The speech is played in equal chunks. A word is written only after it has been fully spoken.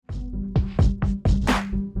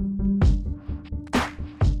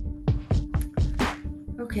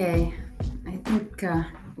Okay, I think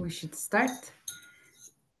we should start.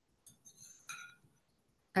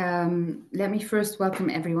 Let me first welcome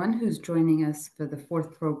everyone who's joining us for the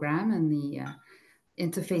fourth program in the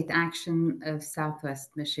Interfaith Action of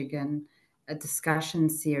Southwest Michigan, a discussion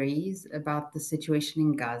series about the situation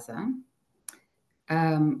in Gaza.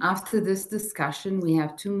 After this discussion, we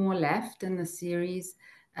have two more left in the series.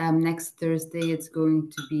 Next Thursday, it's going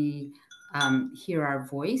to be Hear Our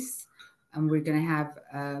Voice. And we're going to have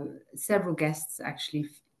several guests, actually.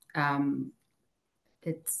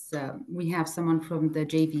 We have someone from the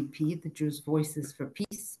JVP, the Jewish Voices for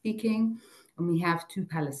Peace, speaking, and we have two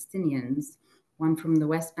Palestinians, one from the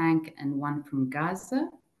West Bank and one from Gaza.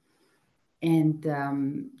 And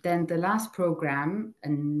then the last program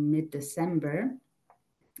in mid-December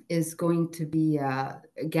is going to be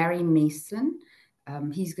Gary Mason.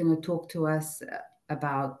 He's going to talk to us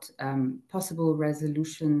about possible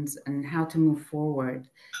resolutions and how to move forward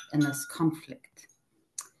in this conflict.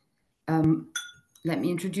 Let me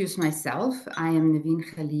introduce myself. I am Naveen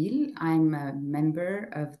Khalil. I'm a member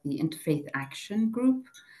of the Interfaith Action Group.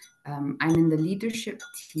 I'm in the leadership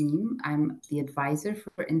team. I'm the advisor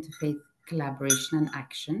for Interfaith Collaboration and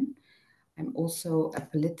Action. I'm also a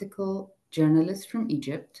political journalist from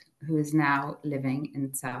Egypt who is now living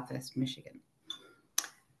in Southwest Michigan.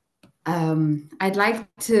 I'd like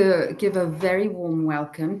to give a very warm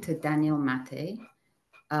welcome to Daniel Mate.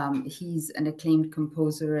 He's an acclaimed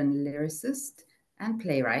composer and lyricist and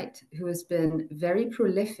playwright who has been very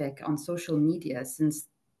prolific on social media since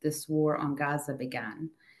this war on Gaza began.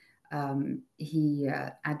 He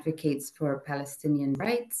advocates for Palestinian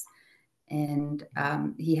rights, and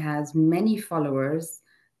he has many followers,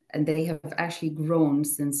 and they have actually grown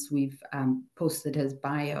since we've posted his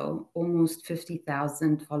bio. Almost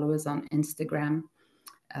 50,000 followers on Instagram,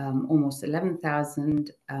 almost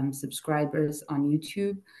 11,000 subscribers on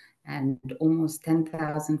YouTube, and almost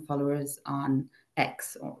 10,000 followers on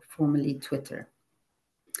X, or formerly Twitter.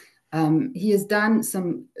 He has done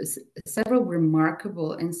several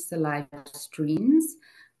remarkable Insta live streams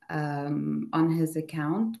on his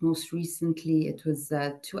account. Most recently, it was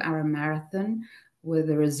a 2-hour marathon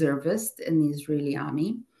with a reservist in the Israeli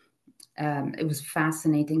army. It was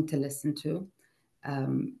fascinating to listen to.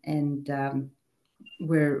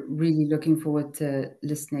 We're really looking forward to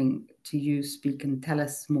listening to you speak and tell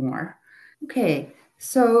us more. Okay,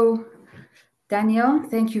 so Daniel,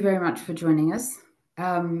 thank you very much for joining us.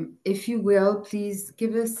 If you will, please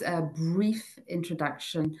give us a brief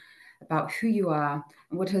introduction about who you are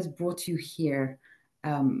and what has brought you here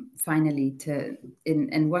finally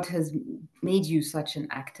and what has made you such an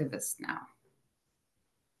activist now.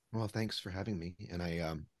 Well, thanks for having me. And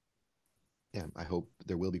I hope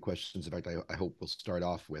there will be questions. In fact, I hope we'll start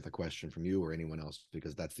off with a question from you or anyone else,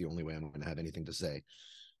 because that's the only way I'm going to have anything to say.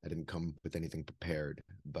 I didn't come with anything prepared,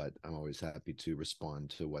 but I'm always happy to respond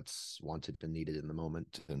to what's wanted and needed in the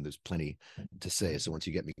moment. And there's plenty to say. So once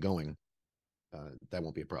you get me going, that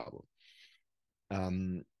won't be a problem.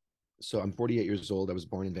 So I'm 48 years old. I was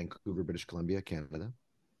born in Vancouver, British Columbia, Canada,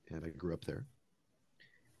 and I grew up there.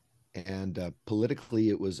 And politically,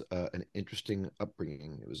 it was an interesting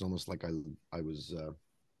upbringing. It was almost like I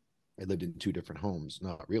lived in two different homes.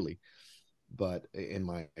 Not really, but in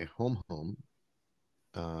my home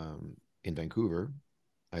in Vancouver,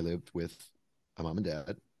 I lived with a mom and dad,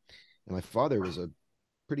 and my father was a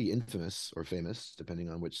pretty infamous or famous, depending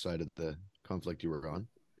on which side of the conflict you were on,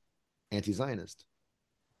 anti-Zionist.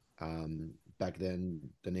 Back then,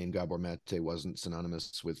 the name Gabor Mate wasn't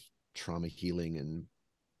synonymous with trauma healing and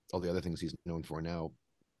all the other things he's known for now,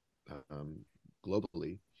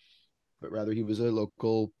 globally, but rather he was a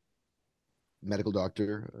local medical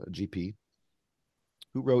doctor, a GP,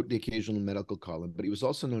 who wrote the occasional medical column, but he was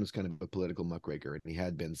also known as kind of a political muckraker, and he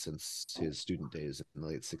had been since his student days in the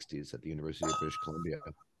late 60s at the University of British Columbia.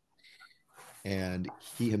 And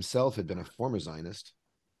he himself had been a former Zionist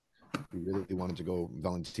who really wanted to go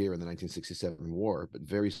volunteer in the 1967 war, but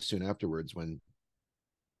very soon afterwards, when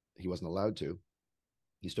he wasn't allowed to,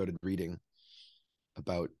 he started reading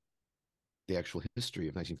about the actual history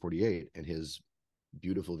of 1948 and his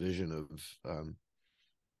beautiful vision of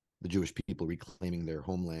the Jewish people reclaiming their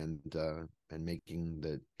homeland and making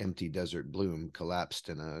the empty desert bloom collapsed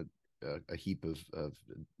in a heap of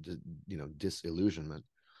disillusionment.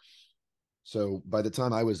 So by the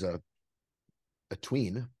time I was a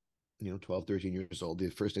tween, 12, 13 years old, the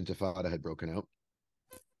first Intifada had broken out,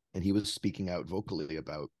 and he was speaking out vocally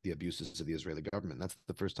about the abuses of the Israeli government. That's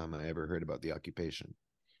the first time I ever heard about the occupation.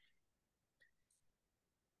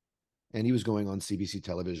 And he was going on CBC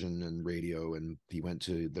television and radio, and he went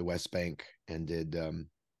to the West Bank and did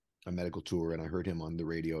a medical tour, and I heard him on the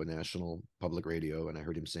radio, national public radio, and I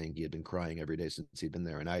heard him saying he had been crying every day since he'd been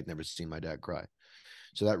there, and I had never seen my dad cry.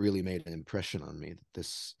 So that really made an impression on me that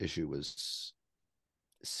this issue was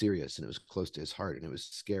serious and it was close to his heart, and it was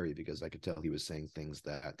scary because I could tell he was saying things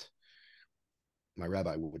that my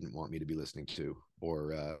rabbi wouldn't want me to be listening to,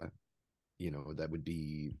 or that would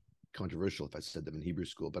be controversial if I said them in Hebrew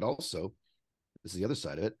school. But also, this is the other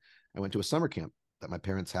side of it. I went to a summer camp that my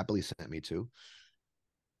parents happily sent me to,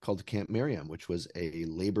 called Camp Miriam, which was a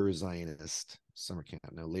labor Zionist summer camp.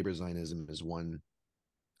 Now, labor Zionism is one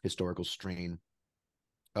historical strain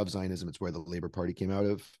of Zionism. It's where the Labor Party came out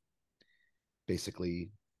of. Basically,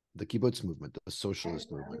 the kibbutz movement, the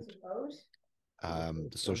socialist movement,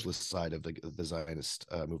 the socialist side of the Zionist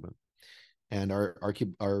movement. And our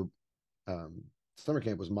summer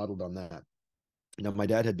camp was modeled on that. Now, my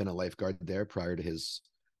dad had been a lifeguard there prior to his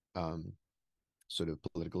sort of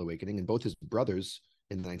political awakening, and both his brothers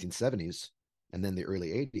in the 1970s and then the early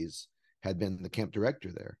 80s had been the camp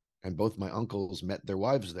director there. And both my uncles met their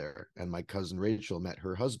wives there, and my cousin Rachel met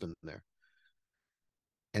her husband there.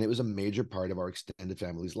 And it was a major part of our extended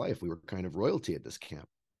family's life. We were kind of royalty at this camp.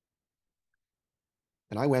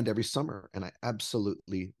 And I went every summer, and I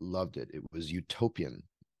absolutely loved it. It was utopian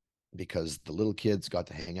because the little kids got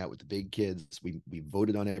to hang out with the big kids. We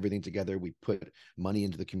voted on everything together. We put money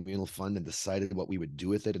into the communal fund and decided what we would do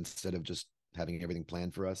with it instead of just having everything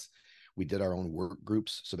planned for us. We did our own work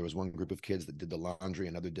groups. So there was one group of kids that did the laundry,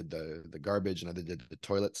 another did the garbage, another did the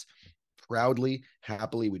toilets. Proudly,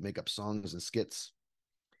 happily, we'd make up songs and skits.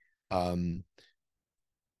 And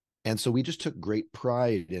so we just took great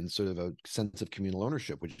pride in sort of a sense of communal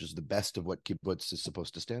ownership, which is the best of what kibbutz is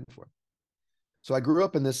supposed to stand for. So I grew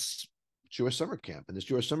up in this Jewish summer camp, and this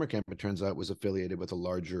Jewish summer camp, it turns out, was affiliated with a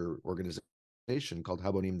larger organization called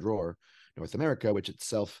Habonim Dror North America, which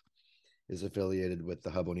itself is affiliated with the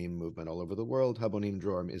Habonim movement all over the world. Habonim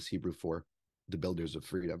Dror is Hebrew for the builders of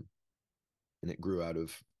freedom, and it grew out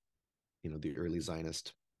of, the early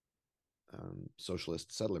Zionist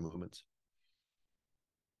socialist settler movements.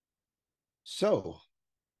 So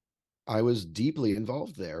I was deeply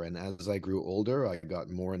involved there, and as I grew older, I got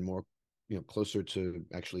more and more closer to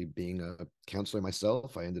actually being a counselor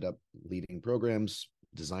myself. I ended up leading programs,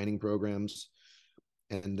 designing programs.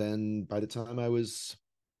 And then by the time I was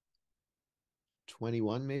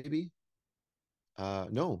 21, maybe,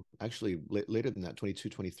 no, actually later than that, 22,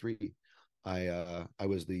 23, I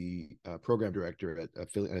was the program director at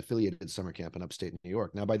an affiliated summer camp in upstate New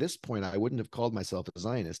York. Now, by this point, I wouldn't have called myself a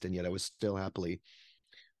Zionist, and yet I was still happily,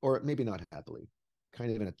 or maybe not happily,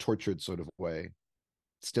 kind of in a tortured sort of way,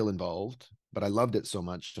 still involved, but I loved it so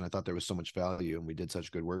much, and I thought there was so much value, and we did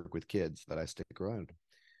such good work with kids that I stick around.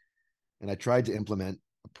 And I tried to implement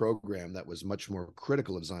a program that was much more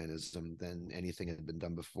critical of Zionism than anything had been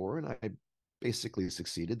done before, and I basically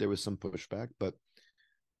succeeded. There was some pushback, but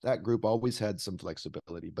that group always had some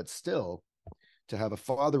flexibility. But still, to have a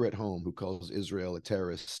father at home who calls Israel a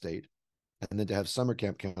terrorist state, and then to have summer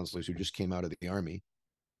camp counselors who just came out of the army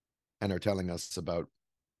and are telling us about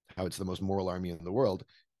how it's the most moral army in the world,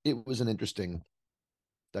 it was an interesting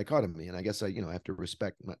dichotomy. And I guess I have to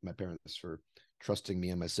respect my parents for trusting me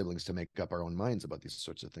and my siblings to make up our own minds about these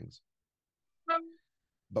sorts of things.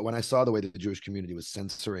 But when I saw the way that the Jewish community was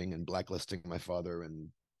censoring and blacklisting my father and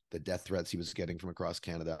the death threats he was getting from across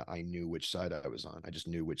Canada, I knew which side I was on. I just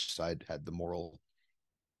knew which side had the moral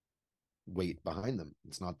weight behind them.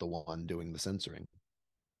 It's not the one doing the censoring.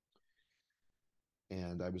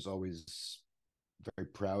 And I was always very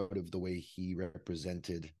proud of the way he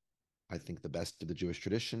represented, I think, the best of the Jewish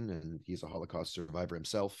tradition. And he's a Holocaust survivor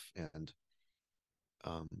himself, and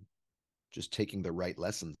just taking the right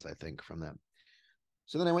lessons, I think, from that.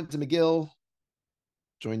 So then I went to McGill,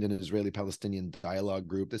 joined an Israeli-Palestinian dialogue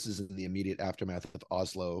group. This is in the immediate aftermath of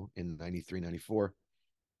Oslo in 93, 94.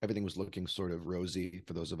 Everything was looking sort of rosy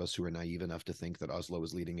for those of us who were naive enough to think that Oslo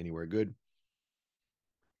was leading anywhere good.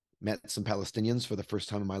 Met some Palestinians for the first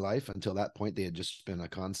time in my life. Until that point, they had just been a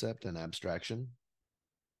concept, an abstraction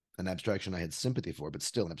I had sympathy for, but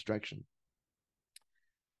still an abstraction.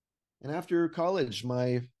 And after college,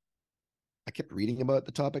 I kept reading about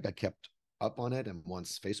the topic. I kept up on it. And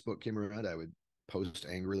once Facebook came around, I would post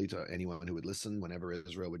angrily to anyone who would listen whenever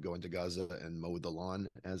Israel would go into Gaza and mow the lawn,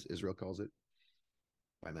 as Israel calls it,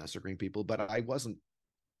 by massacring people. But I wasn't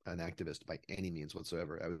an activist by any means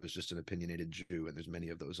whatsoever. I was just an opinionated Jew, and there's many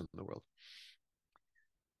of those in the world.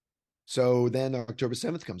 So then October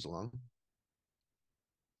 7th comes along,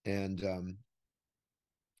 and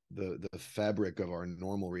the fabric of our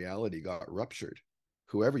normal reality got ruptured.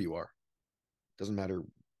 Whoever you are, doesn't matter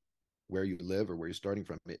where you live or where you're starting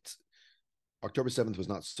from. October 7th was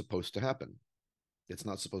not supposed to happen. It's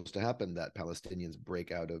not supposed to happen that Palestinians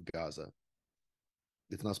break out of Gaza.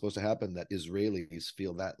 It's not supposed to happen that Israelis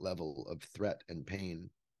feel that level of threat and pain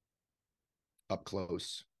up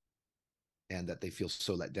close, and that they feel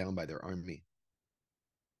so let down by their army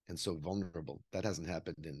and so vulnerable. That hasn't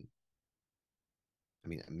happened in, I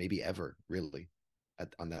mean, maybe ever, really,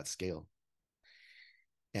 on that scale.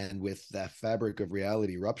 And with that fabric of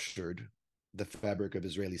reality ruptured, the fabric of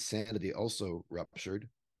Israeli sanity also ruptured,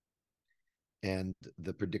 and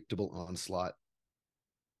the predictable onslaught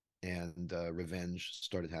and revenge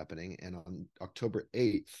started happening. And on October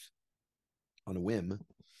 8th, on a whim,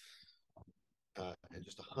 and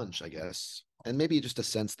just a hunch, I guess, and maybe just a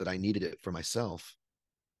sense that I needed it for myself,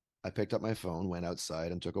 I picked up my phone, went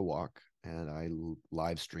outside, and took a walk, and I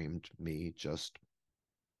live streamed me just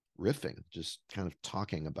riffing, just kind of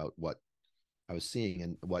talking about what I was seeing.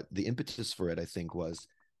 And what the impetus for it, I think, was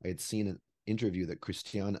I had seen an interview that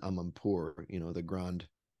Christiane Amanpour, the grand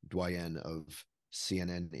doyen of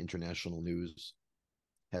CNN International News,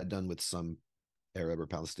 had done with some Arab or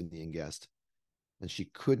Palestinian guest. And she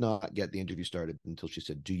could not get the interview started until she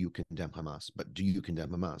said, "Do you condemn Hamas? But do you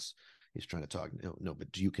condemn Hamas?" He's trying to talk. No, no,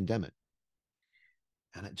 but do you condemn it?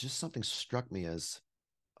 And it just something struck me as,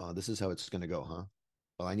 oh, this is how it's going to go, huh?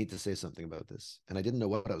 Well, I need to say something about this. And I didn't know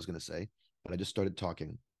what I was going to say, but I just started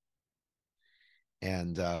talking.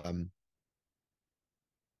 And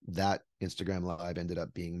that Instagram live ended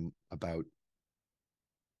up being about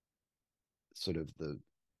sort of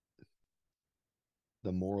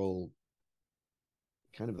the moral,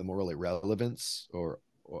 kind of the moral irrelevance or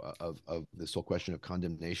of this whole question of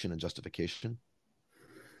condemnation and justification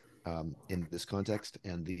in this context,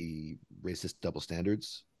 and the racist double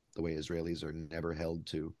standards, the way Israelis are never held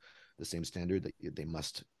to the same standard, that they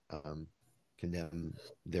must condemn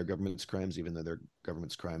their government's crimes, even though their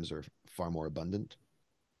government's crimes are far more abundant.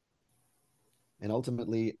 And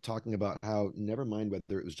ultimately talking about how, never mind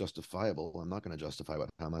whether it was justifiable, I'm not going to justify what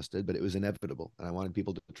Hamas did, but it was inevitable. And I wanted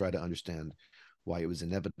people to try to understand why it was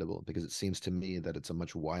inevitable, because it seems to me that it's a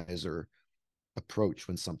much wiser approach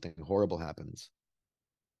when something horrible happens.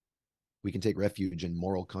 We can take refuge in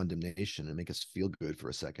moral condemnation and make us feel good for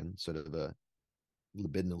a second, sort of a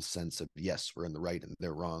libidinal sense of, yes, we're in the right and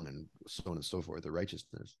they're wrong, and so on and so forth, the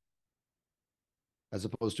righteousness, as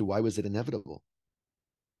opposed to, why was it inevitable?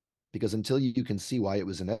 Because until you can see why it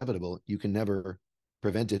was inevitable, you can never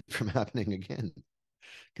prevent it from happening again,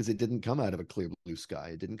 because it didn't come out of a clear blue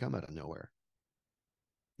sky. It didn't come out of nowhere.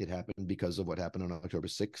 It happened because of what happened on October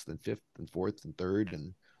 6th and 5th and 4th and 3rd,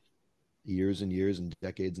 and years and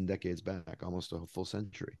decades back, almost a full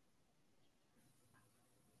century.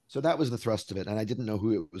 So that was the thrust of it. And I didn't know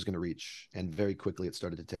who it was going to reach. And very quickly it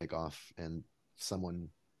started to take off. And someone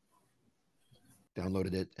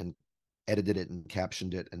downloaded it and edited it and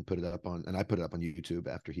captioned it and put it up on, and I put it up on YouTube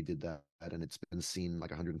after he did that. And it's been seen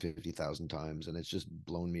like 150,000 times. And it's just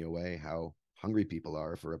blown me away how hungry people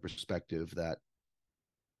are for a perspective that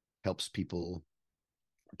helps people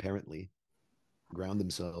apparently ground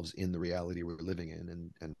themselves in the reality we're living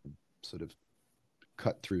in, and sort of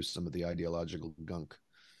cut through some of the ideological gunk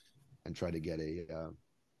and try to get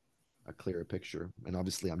a clearer picture. And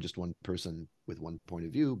obviously I'm just one person with one point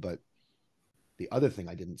of view, but the other thing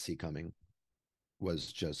I didn't see coming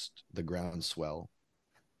was just the groundswell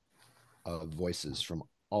of voices from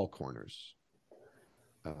all corners.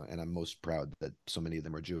 And I'm most proud that so many of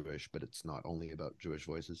them are Jewish, but it's not only about Jewish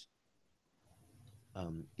voices.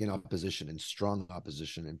 In opposition, in strong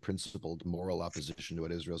opposition, in principled moral opposition to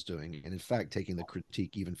what Israel's doing. And in fact, taking the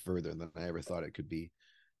critique even further than I ever thought it could be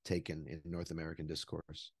taken in North American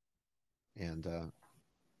discourse. And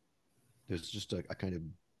there's just a kind of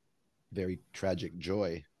very tragic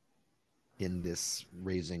joy in this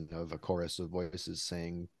raising of a chorus of voices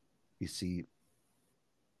saying, we see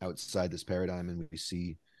outside this paradigm, and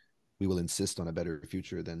we will insist on a better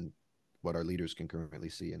future than what our leaders can currently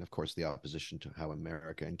see. And of course, the opposition to how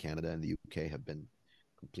America and Canada and the UK have been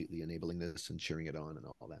completely enabling this and cheering it on and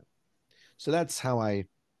all that. So that's how I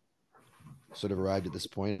sort of arrived at this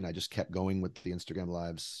point. And I just kept going with the Instagram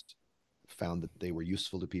lives, found that they were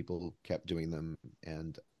useful to people, kept doing them.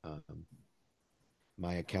 And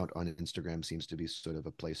my account on Instagram seems to be sort of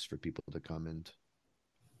a place for people to come and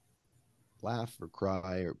laugh or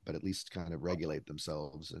cry, or but at least kind of regulate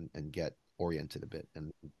themselves and get oriented a bit.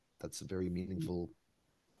 And that's a very meaningful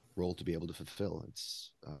role to be able to fulfill.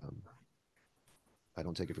 It's I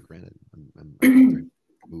don't take it for granted. I'm very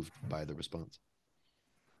moved by the response.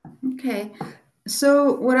 Okay.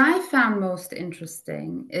 So, what I found most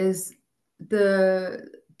interesting is the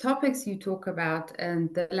topics you talk about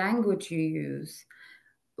and the language you use.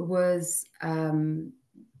 was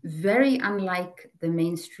very unlike the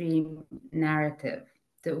mainstream narrative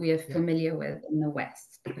that we are familiar with in the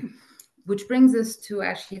West. Which brings us to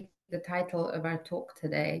actually the title of our talk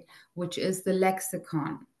today, which is the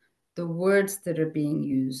lexicon, the words that are being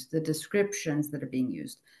used, the descriptions that are being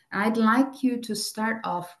used. I'd like you to start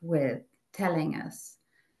off with telling us,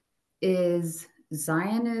 is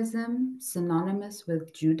Zionism synonymous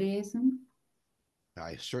with Judaism?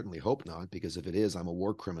 I certainly hope not, because if it is, I'm a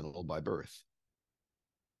war criminal by birth.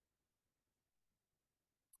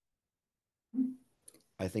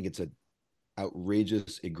 I think it's an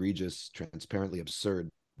outrageous, egregious, transparently absurd,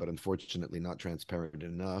 but unfortunately not transparent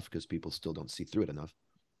enough because people still don't see through it enough,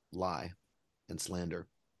 lie and slander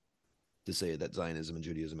to say that Zionism and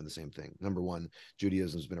Judaism are the same thing. Number one,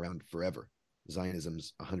 Judaism's been around forever.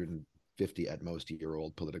 Zionism's 150 at most year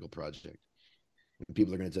old political project. And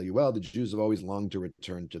people are going to tell you, well, the Jews have always longed to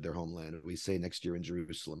return to their homeland. We say next year in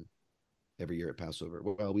Jerusalem, every year at Passover.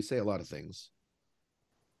 Well, we say a lot of things.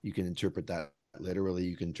 You can interpret that literally,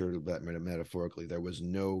 you can interpret that metaphorically. There was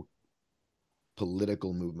no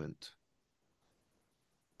political movement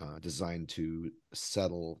designed to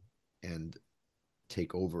settle and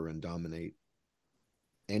take over and dominate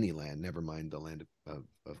any land, never mind the land of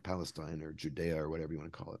Palestine or Judea or whatever you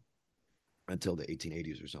want to call it, until the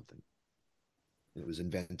 1880s or something. It was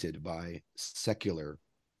invented by secular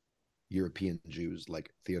European Jews like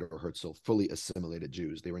Theodor Herzl, fully assimilated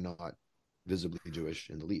Jews. They were not visibly Jewish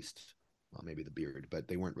in the least. Well, maybe the beard, but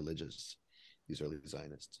they weren't religious, these early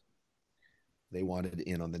Zionists. They wanted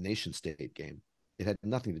in on the nation state game. It had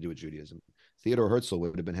nothing to do with Judaism. Theodor Herzl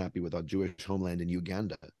would have been happy with a Jewish homeland in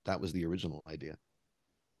Uganda. That was the original idea.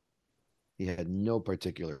 He had no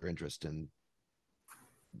particular interest in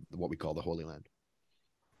what we call the Holy Land.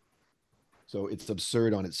 So it's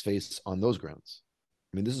absurd on its face on those grounds.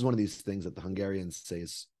 I mean, this is one of these things that the Hungarians say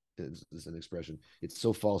is an expression. It's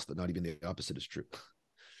so false that not even the opposite is true.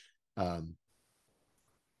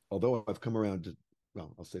 Although I've come around to,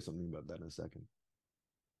 well, I'll say something about that in a second.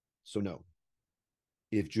 So no,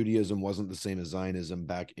 if Judaism wasn't the same as Zionism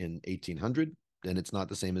back in 1800, then it's not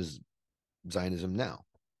the same as Zionism now.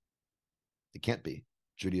 It can't be.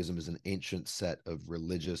 Judaism is an ancient set of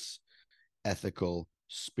religious, ethical,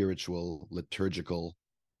 spiritual, liturgical,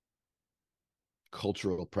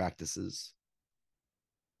 cultural practices.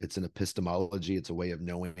 It's an epistemology. It's a way of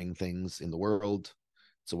knowing things in the world.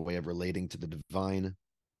 It's a way of relating to the divine.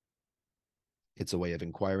 It's a way of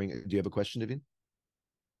inquiring. Do you have a question, Naveen?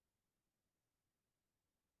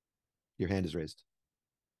 Your hand is raised.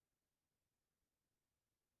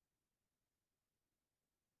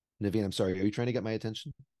 Naveen, I'm sorry. Are you trying to get my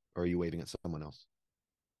attention, or are you waving at someone else?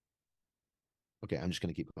 Okay, I'm just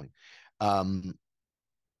going to keep going.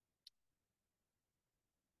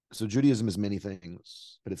 So Judaism is many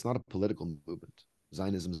things, but it's not a political movement.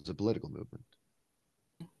 Zionism is a political movement.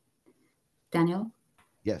 Daniel?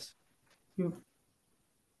 Yes.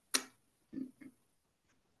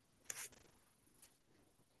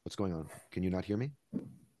 What's going on? Can you not hear me?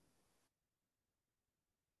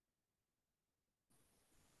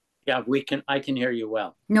 Yeah, I can hear you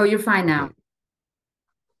well. No, you're fine now.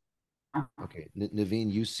 Okay.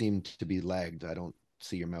 Naveen, you seem to be lagged. I don't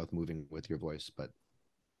see your mouth moving with your voice, but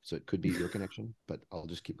so it could be your connection, but I'll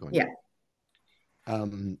just keep going. Yeah.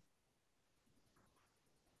 What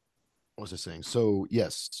was I saying? So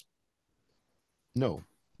yes, no,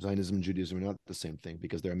 Zionism and Judaism are not the same thing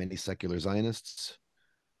because there are many secular Zionists.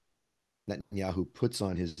 Netanyahu puts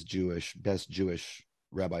on his best Jewish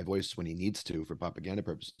rabbi voice when he needs to for propaganda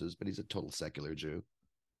purposes, but he's a total secular Jew.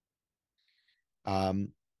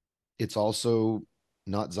 It's also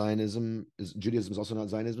not Zionism. Judaism is also not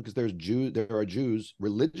Zionism because there are Jews,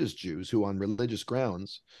 religious Jews, who on religious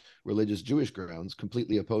grounds, religious Jewish grounds,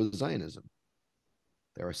 completely oppose Zionism.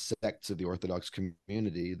 There are sects of the Orthodox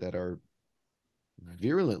community that are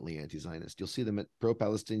virulently anti-Zionist. You'll see them at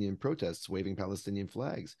pro-Palestinian protests waving Palestinian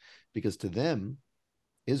flags because to them,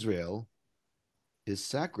 Israel is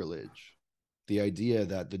sacrilege. The idea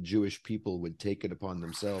that the Jewish people would take it upon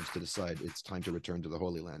themselves to decide it's time to return to the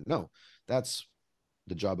Holy Land. No, that's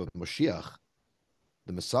the job of Moshiach,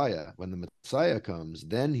 the Messiah. When the Messiah comes,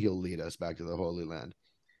 then he'll lead us back to the Holy Land.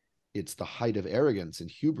 It's the height of arrogance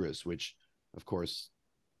and hubris, which, of course,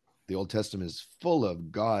 the Old Testament is full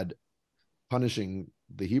of God punishing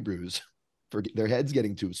the Hebrews for their heads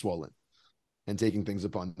getting too swollen and taking things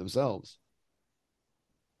upon themselves.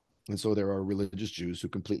 And so there are religious Jews who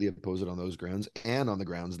completely oppose it on those grounds and on the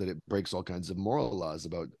grounds that it breaks all kinds of moral laws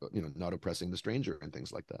about, not oppressing the stranger and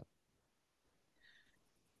things like that.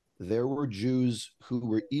 There were Jews who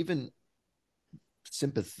were even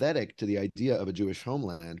sympathetic to the idea of a Jewish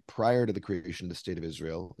homeland prior to the creation of the State of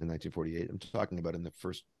Israel in 1948. I'm talking about in the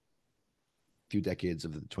first few decades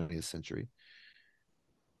of the 20th century.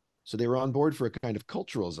 So they were on board for a kind of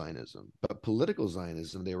cultural Zionism, but political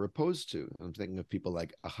Zionism they were opposed to. I'm thinking of people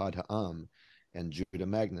like Ahad Ha'am and Judah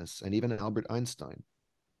Magnus and even Albert Einstein.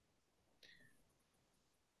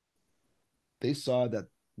 They saw that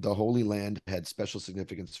the Holy Land had special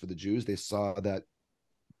significance for the Jews. They saw that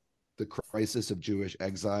the crisis of Jewish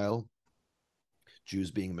exile,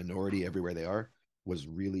 Jews being a minority everywhere they are, was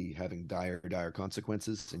really having dire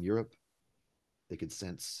consequences in Europe. They could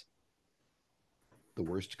sense the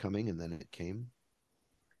worst coming, and then it came.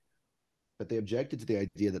 But they objected to the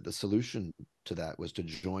idea that the solution to that was to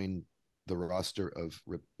join the roster of,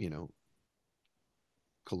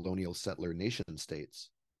 colonial settler nation states.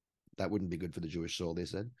 That wouldn't be good for the Jewish soul, they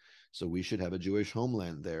said. So we should have a Jewish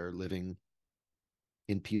homeland there, living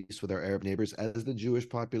in peace with our Arab neighbors, as the Jewish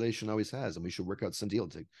population always has, and we should work out some deal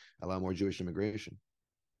to allow more Jewish immigration.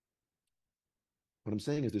 What I'm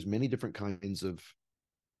saying is there's many different kinds of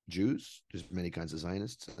Jews, there's many kinds of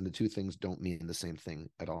Zionists, and the two things don't mean the same thing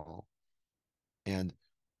at all. And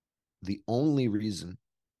the only reason,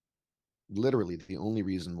 literally the only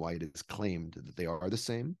reason why it is claimed that they are the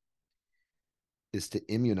same is to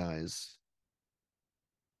immunize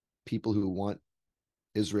people who want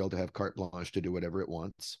Israel to have carte blanche to do whatever it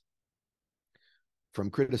wants from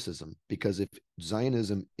criticism. Because if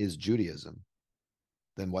Zionism is Judaism,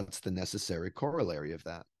 then what's the necessary corollary of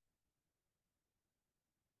that?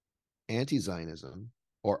 Anti-Zionism,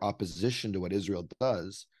 or opposition to what Israel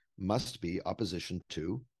does, must be opposition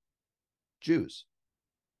to Jews.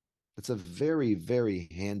 It's a very, very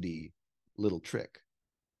handy little trick.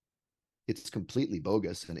 It's completely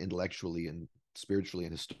bogus and intellectually and spiritually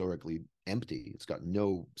and historically empty. It's got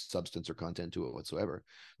no substance or content to it whatsoever.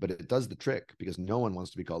 But it does the trick because no one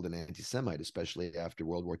wants to be called an anti-Semite, especially after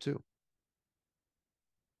World War II.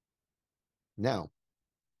 Now,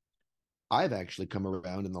 I've actually come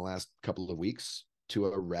around in the last couple of weeks to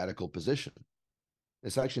a radical position.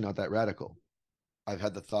 It's actually not that radical. I've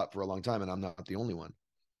had the thought for a long time, and I'm not the only one.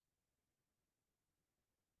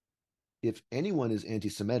 If anyone is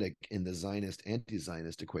anti-Semitic in the Zionist,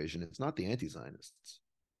 anti-Zionist equation, it's not the anti-Zionists.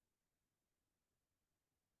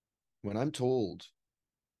 When I'm told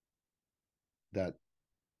that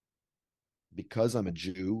because I'm a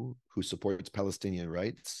Jew who supports Palestinian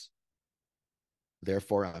rights,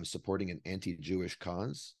 therefore I'm supporting an anti-Jewish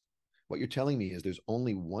cause, what you're telling me is there's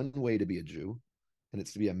only one way to be a Jew, and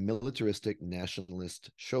it's to be a militaristic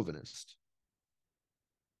nationalist chauvinist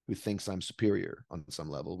who thinks I'm superior on some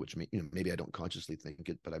level, which maybe I don't consciously think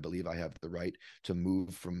it, but I believe I have the right to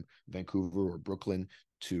move from Vancouver or Brooklyn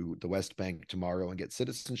to the West Bank tomorrow and get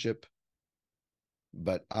citizenship.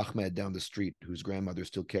 But Ahmed down the street, whose grandmother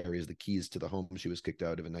still carries the keys to the home she was kicked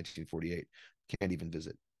out of in 1948, can't even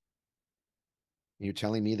visit. And you're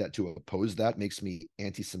telling me that to oppose that makes me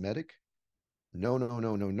anti-Semitic? No, no,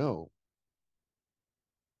 no, no, no.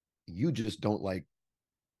 You just don't like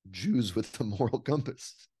Jews with the moral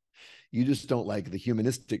compass. You just don't like the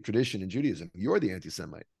humanistic tradition in Judaism. You're the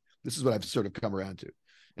anti-Semite. This is what I've sort of come around to.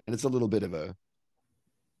 And it's a little bit of a,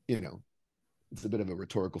 it's a bit of a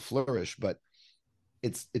rhetorical flourish, but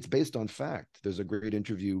it's based on fact. There's a great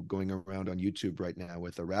interview going around on YouTube right now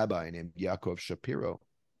with a rabbi named Yaakov Shapiro,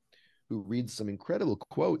 who reads some incredible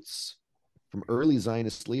quotes from early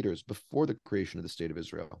Zionist leaders before the creation of the State of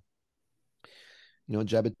Israel.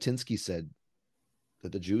 Jabotinsky said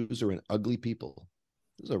that the Jews are an ugly people.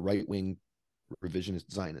 This is a right-wing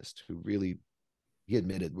revisionist Zionist who really, he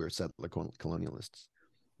admitted we're settler colonialists.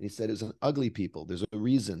 And he said it's an ugly people. There's a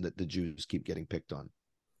reason that the Jews keep getting picked on.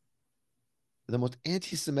 The most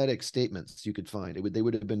anti-Semitic statements you could find, they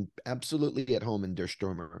would have been absolutely at home in Der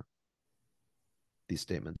Stürmer, these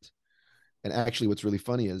statements. And actually what's really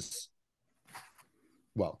funny is,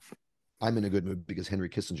 well, I'm in a good mood because Henry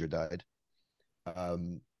Kissinger died.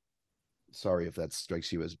 Sorry if that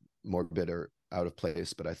strikes you as morbid or out of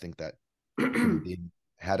place, but I think that human being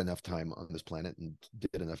had enough time on this planet and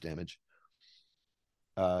did enough damage.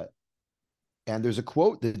 And there's a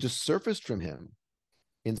quote that just surfaced from him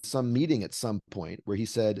in some meeting at some point where he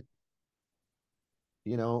said,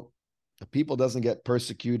 a people doesn't get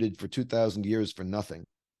persecuted for 2,000 years for nothing.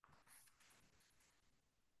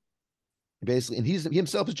 Basically, and he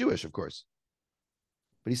himself is Jewish, of course.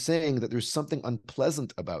 But he's saying that there's something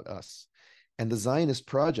unpleasant about us. And the Zionist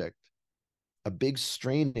project, a big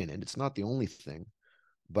strain in it, it's not the only thing,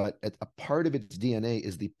 but a part of its DNA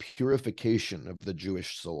is the purification of the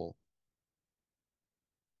Jewish soul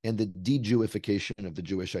and the de-Jewification of the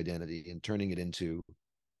Jewish identity and turning it into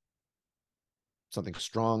something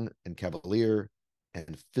strong and cavalier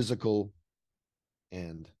and physical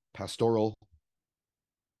and pastoral,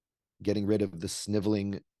 getting rid of the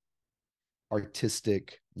sniveling,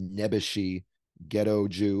 artistic, nebbishy ghetto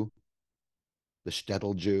Jew, the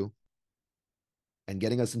shtetl Jew, and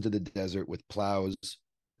getting us into the desert with plows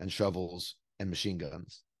and shovels and machine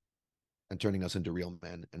guns and turning us into real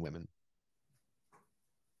men and women.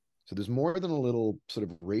 So there's more than a little sort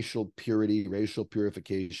of racial purity, racial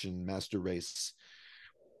purification, master race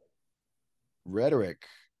rhetoric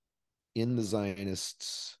in the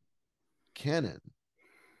Zionists' canon.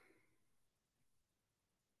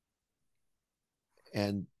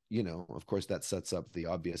 And, you know, of course, that sets up the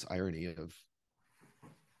obvious irony of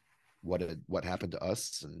what happened to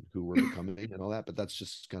us and who we're becoming and all that. But that's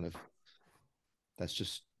just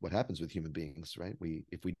what happens with human beings, right?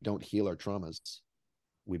 If we don't heal our traumas,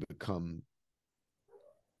 we become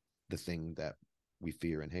the thing that we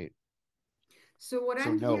fear and hate. So what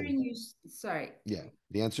I'm hearing you, sorry. Yeah,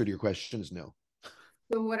 the answer to your question is no.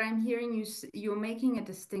 So what I'm hearing you, you're making a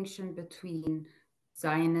distinction between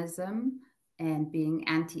Zionism and being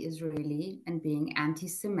anti-Israeli and being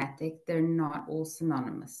anti-Semitic. They're not all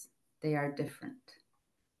synonymous. They are different.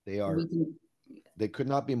 They could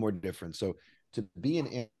not be more different. So to be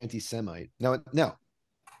an anti-Semite, now,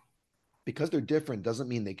 because they're different doesn't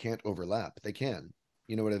mean they can't overlap. They can.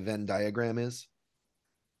 You know what a Venn diagram is?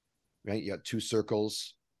 Right? You got two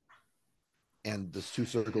circles, and those two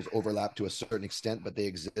circles overlap to a certain extent, but they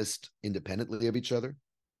exist independently of each other.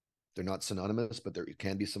 They're not synonymous, but there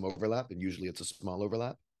can be some overlap, and usually it's a small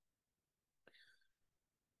overlap.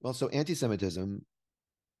 Well, so anti-Semitism,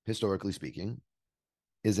 historically speaking,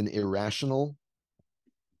 is an irrational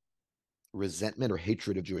resentment or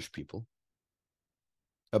hatred of Jewish people,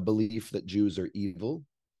 a belief that Jews are evil,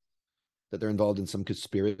 that they're involved in some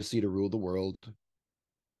conspiracy to rule the world,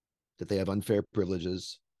 that they have unfair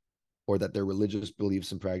privileges, or that their religious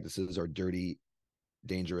beliefs and practices are dirty,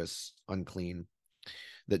 dangerous, unclean,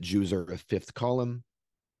 that Jews are a fifth column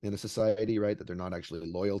in a society, right? That they're not actually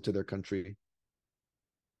loyal to their country,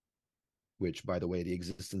 which, by the way, the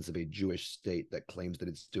existence of a Jewish state that claims that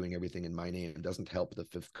it's doing everything in my name doesn't help the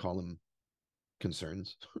fifth column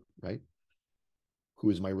concerns, right? Who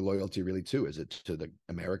is my loyalty really to? Is it to the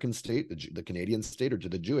American state, the Canadian state, or to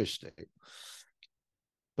the Jewish state?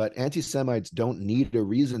 But anti-Semites don't need a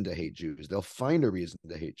reason to hate Jews. They'll find a reason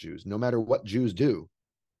to hate Jews, no matter what Jews do.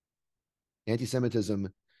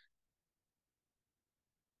 Anti-Semitism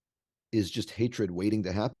is just hatred waiting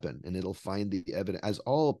to happen, and it'll find the evidence, as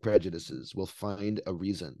all prejudices will find a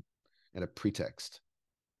reason and a pretext.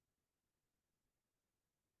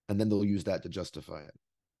 And then they'll use that to justify it.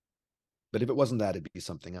 But if it wasn't that, it'd be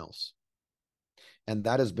something else. And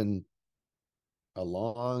that has been a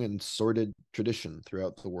long and sordid tradition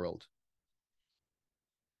throughout the world.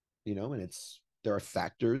 You know, and there are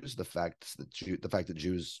factors, the fact that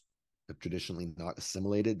Jews have traditionally not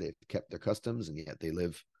assimilated, they've kept their customs, and yet they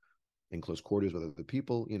live in close quarters with other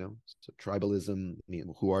people, you know. So tribalism,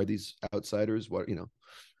 who are these outsiders? What, you know,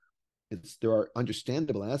 there are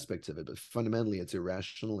understandable aspects of it, but fundamentally it's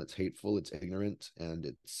irrational, it's hateful, it's ignorant, and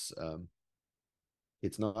it's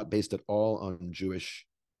not based at all on Jewish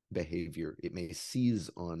behavior. It may seize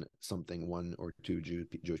on something one or two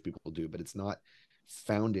Jewish people do, but it's not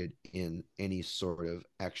founded in any sort of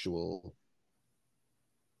actual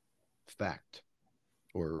fact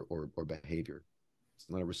or behavior. It's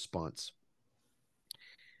not a response.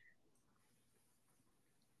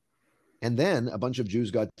 And then a bunch of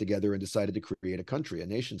Jews got together and decided to create a country, a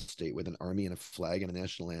nation state with an army and a flag and a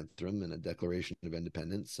national anthem and a declaration of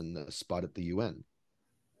independence and a spot at the UN.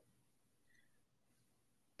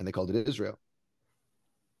 And they called it Israel.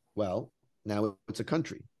 Well, now it's a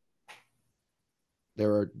country.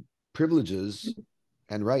 There are privileges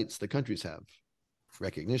and rights that countries have: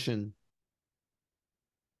 recognition,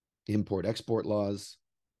 import-export laws,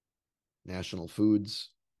 national foods,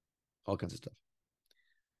 all kinds of stuff.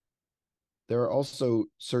 There are also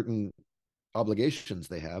certain obligations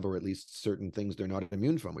they have, or at least certain things they're not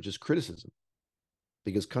immune from, which is criticism,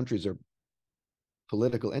 because countries are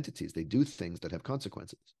political entities. They do things that have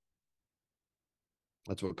consequences.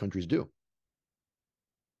 That's what countries do.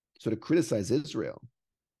 So to criticize Israel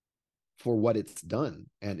for what it's done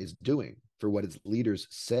and is doing, for what its leaders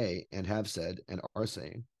say and have said and are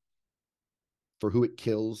saying, for who it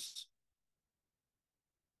kills,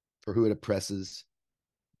 for who it oppresses,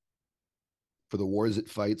 for the wars it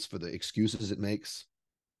fights, for the excuses it makes,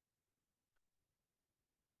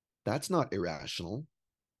 that's not irrational.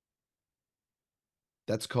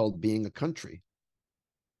 That's called being a country.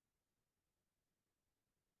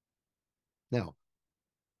 Now,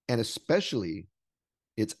 and especially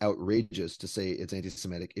it's outrageous to say it's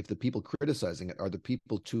anti-Semitic if the people criticizing it are the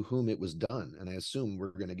people to whom it was done. And I assume we're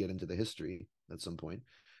going to get into the history at some point,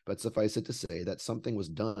 but suffice it to say that something was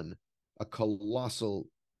done, a colossal,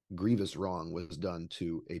 grievous wrong was done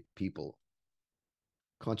to a people,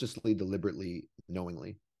 consciously, deliberately,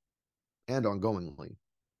 knowingly, and ongoingly,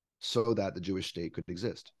 so that the Jewish state could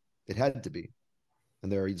exist. It had to be.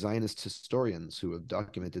 And there are Zionist historians who have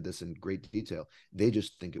documented this in great detail. They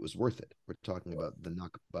just think it was worth it. We're talking about the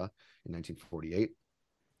Nakba in 1948,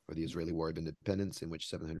 or the Israeli War of Independence, in which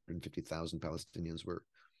 750,000 Palestinians were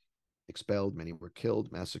expelled, many were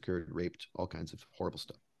killed, massacred, raped, all kinds of horrible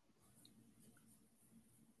stuff.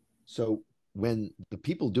 So when the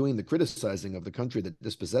people doing the criticizing of the country that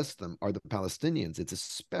dispossessed them are the Palestinians, it's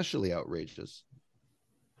especially outrageous.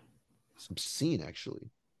 It's obscene, actually,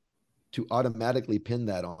 to automatically pin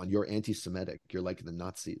that on you're anti-Semitic, you're like the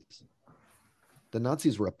Nazis. The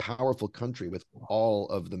Nazis were a powerful country with all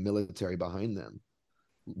of the military behind them,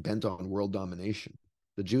 bent on world domination.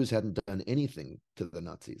 The Jews hadn't done anything to the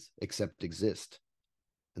Nazis except exist,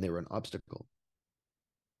 and they were an obstacle.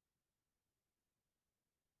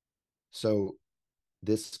 So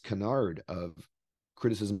this canard of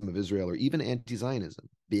criticism of Israel, or even anti-Zionism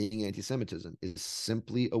being anti-Semitism, is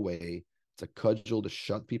simply a way, it's a cudgel to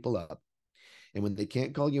shut people up. And when they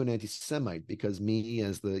can't call you an anti-Semite, because me,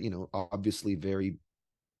 as the, obviously very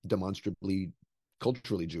demonstrably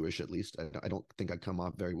culturally Jewish, at least, I don't think I come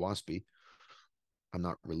off very waspy. I'm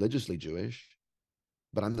not religiously Jewish,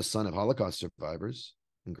 but I'm the son of Holocaust survivors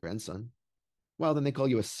and grandson. Well, then they call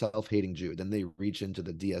you a self-hating Jew. Then they reach into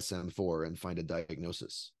the DSM-4 and find a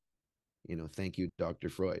diagnosis. Thank you, Dr.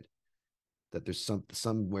 Freud, that there's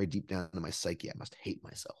somewhere deep down in my psyche, I must hate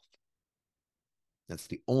myself. That's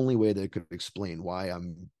the only way that could explain why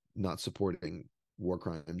I'm not supporting war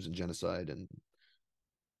crimes and genocide and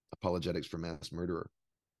apologetics for mass murderer,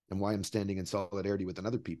 and why I'm standing in solidarity with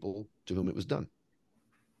another people to whom it was done.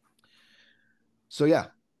 So yeah,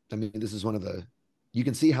 I mean, this is one of the, you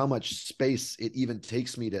can see how much space it even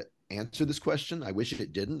takes me to answer this question. I wish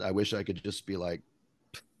it didn't. I wish I could just be like,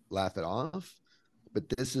 laugh it off. But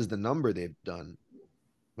this is the number they've done.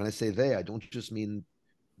 When I say they, I don't just mean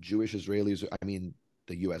Jewish Israelis. I mean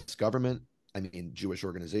the US government. I mean Jewish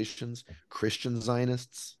organizations, Christian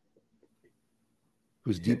Zionists,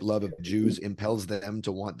 whose deep love of Jews impels them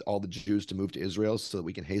to want all the Jews to move to Israel so that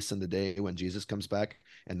we can hasten the day when Jesus comes back,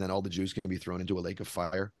 and then all the Jews can be thrown into a lake of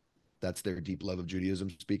fire. That's their deep love of Judaism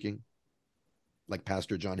speaking. Like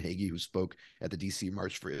Pastor John Hagee, who spoke at the DC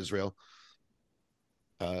March for Israel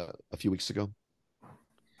a few weeks ago.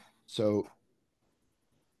 So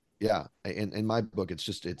yeah, in my book,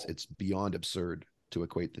 it's beyond absurd to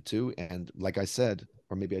equate the two. And like I said,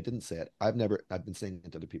 or maybe I didn't say it, I've been saying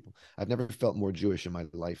it to other people, I've never felt more Jewish in my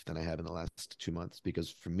life than I have in the last 2 months, because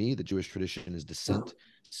for me, the Jewish tradition is dissent,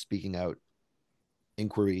 speaking out,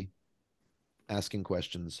 inquiry, asking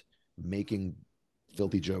questions, making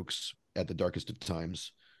filthy jokes at the darkest of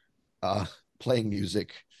times, playing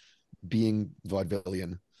music, being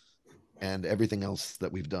vaudevillian, and everything else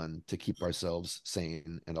that we've done to keep ourselves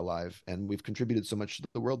sane and alive. And we've contributed so much to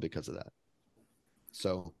the world because of that.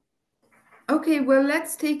 So, okay, well,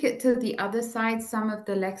 let's take it to the other side. Some of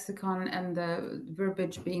the lexicon and the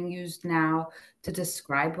verbiage being used now to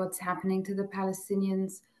describe what's happening to the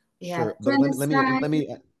Palestinians. We have sure, but genocide. let me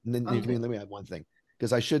add one thing,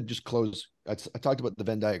 because I should just close. I talked about the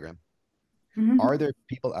Venn diagram. Mhm. Are there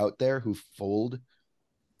people out there who fold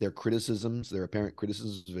their criticisms, their apparent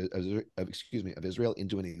criticisms of Israel,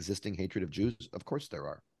 into an existing hatred of Jews? Of course there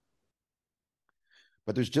are.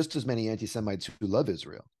 But there's just as many anti-Semites who love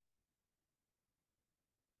Israel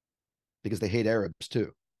because they hate Arabs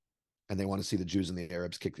too, and they want to see the Jews and the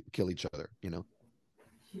Arabs kill each other.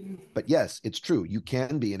 But yes, it's true. You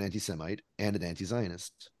can be an anti-Semite and an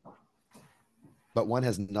anti-Zionist, but one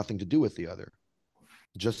has nothing to do with the other.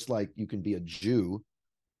 Just like you can be a Jew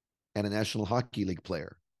and a National Hockey League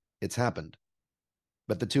player. It's happened,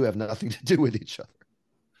 but the two have nothing to do with each other.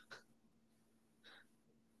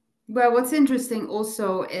 Well, what's interesting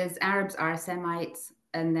also is Arabs are Semites,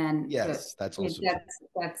 and then Yes, that's also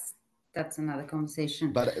true. That's another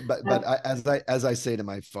conversation. But as I say to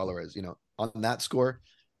my followers, on that score,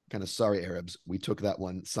 kind of sorry Arabs, we took that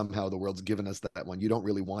one. Somehow the world's given us that one. You don't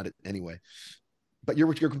really want it anyway. But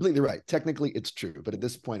you're completely right. Technically, it's true. But at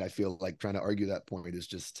this point, I feel like trying to argue that point is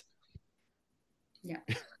just, Yeah.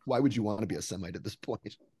 Why would you want to be a Semite at this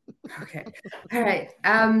point? Okay. All right.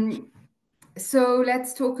 So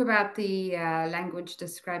let's talk about the language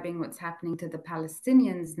describing what's happening to the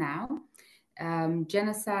Palestinians now.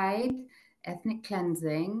 Genocide, ethnic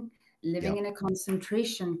cleansing, living in a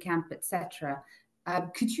concentration camp, etc.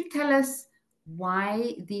 Could you tell us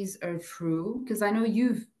why these are true? Because I know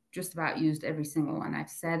you've just about used every single one I've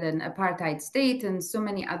said, an apartheid state and so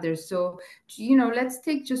many others. So, let's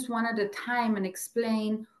take just one at a time and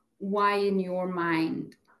explain why, in your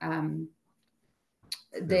mind,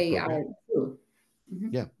 they are true. Mm-hmm.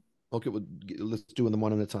 Yeah. Okay, well, let's do them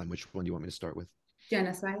one at a time. Which one do you want me to start with?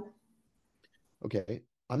 Genocide. Okay.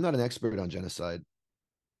 I'm not an expert on genocide,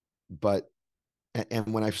 but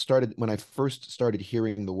and when I first started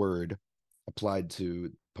hearing the word applied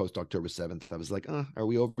to post October 7th, I was like, are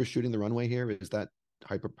we overshooting the runway here? Is that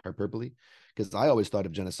hyperbole? Because I always thought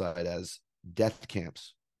of genocide as death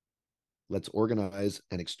camps. Let's organize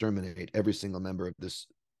and exterminate every single member of this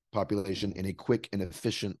population in a quick and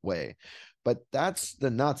efficient way. But that's the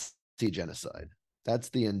Nazi genocide. That's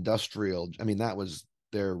the industrial. I mean, that was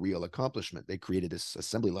their real accomplishment. They created this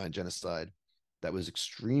assembly line genocide that was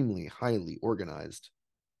extremely highly organized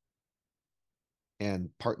and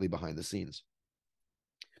partly behind the scenes.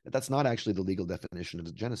 But that's not actually the legal definition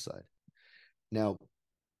of genocide. Now,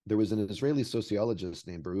 there was an Israeli sociologist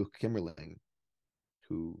named Baruch Kimmerling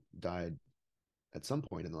who died at some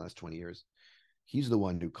point in the last 20 years. He's the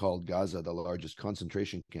one who called Gaza the largest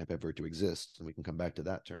concentration camp ever to exist, and we can come back to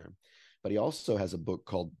that term. But he also has a book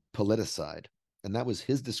called Politicide, and that was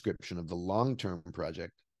his description of the long-term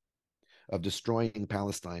project of destroying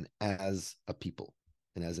Palestine as a people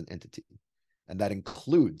and as an entity. And that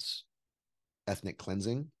includes ethnic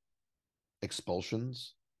cleansing,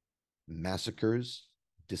 expulsions, massacres,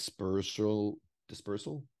 dispersion,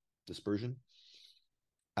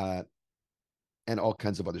 and all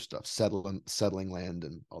kinds of other stuff, settling land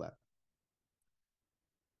and all that.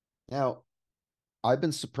 Now, I've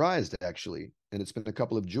been surprised, actually, and it's been a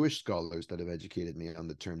couple of Jewish scholars that have educated me on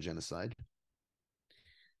the term genocide.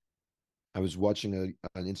 I was watching an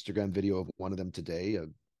Instagram video of one of them today, a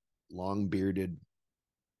long-bearded,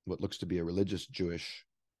 what looks to be a religious Jewish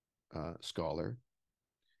scholar.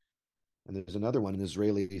 And there's another one, an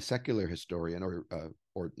Israeli secular historian,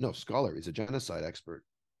 or no, scholar. He's a genocide expert,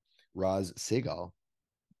 Raz Segal,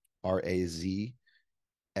 Razsegal,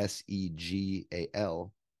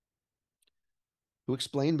 who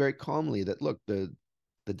explained very calmly that, look, the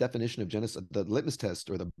definition of genocide, the litmus test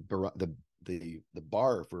or the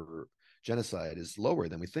bar for genocide is lower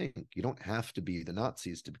than we think. You don't have to be the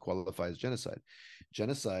Nazis to qualify as genocide.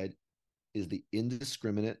 Genocide is the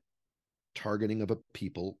indiscriminate targeting of a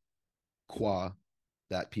people qua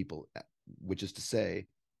that people, which is to say,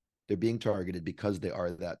 they're being targeted because they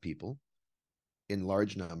are that people in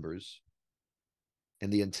large numbers.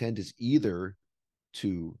 And the intent is either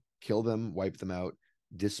to kill them, wipe them out,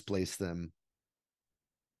 displace them,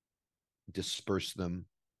 disperse them,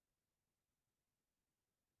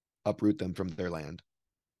 uproot them from their land.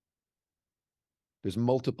 There's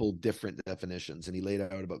multiple different definitions, and he laid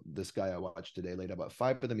out about, this guy I watched today laid out about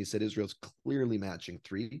 5 of them. He said Israel's clearly matching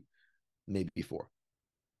 3, maybe 4.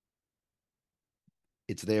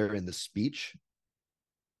 It's there in the speech.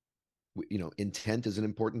 Intent is an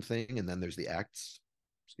important thing, and then there's the acts.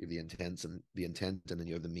 So you have the intent, and then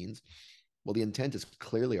you have the means. Well, the intent is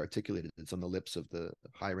clearly articulated. It's on the lips of the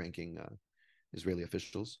high-ranking Israeli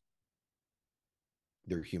officials.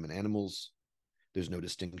 They're human animals. There's no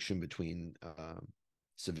distinction between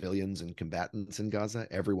civilians and combatants in Gaza.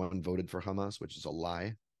 Everyone voted for Hamas, which is a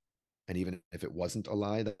lie. And even if it wasn't a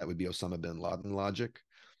lie, that would be Osama bin Laden logic.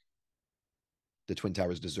 The Twin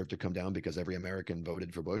Towers deserve to come down because every American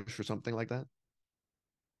voted for Bush or something like that.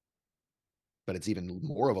 But it's even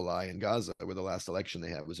more of a lie in Gaza, where the last election they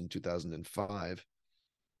had was in 2005,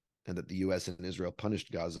 and that the U.S. and Israel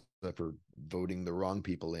punished Gaza for voting the wrong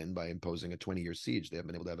people in by imposing a 20-year siege. They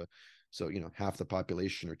haven't been able to have half the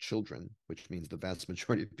population are children, which means the vast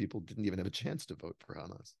majority of people didn't even have a chance to vote for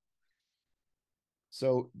Hamas.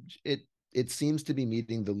 So it seems to be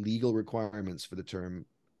meeting the legal requirements for the term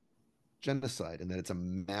genocide, and that it's a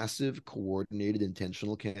massive, coordinated,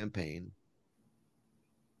 intentional campaign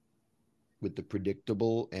with the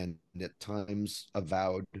predictable and at times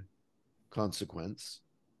avowed consequence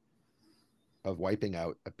of wiping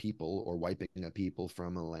out a people or wiping a people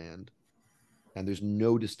from a land. And there's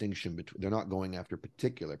no distinction between, they're not going after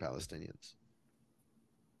particular Palestinians.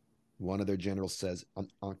 One of their generals says on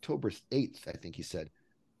October 8th, I think he said,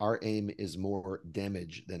 our aim is more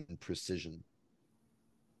damage than precision.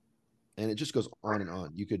 And it just goes on and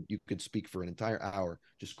on. You could speak for an entire hour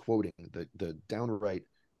just quoting the downright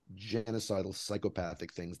genocidal,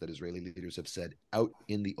 psychopathic things that Israeli leaders have said out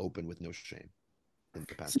in the open with no shame in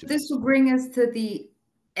the past 2 This months. will bring us to the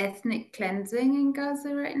ethnic cleansing in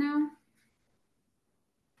Gaza right now.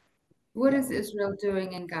 What is Israel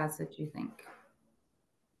doing in Gaza, do you think?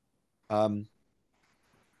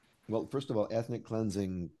 Well, first of all, ethnic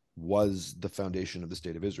cleansing was the foundation of the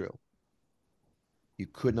state of Israel. You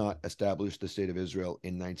could not establish the state of Israel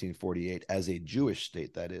in 1948 as a Jewish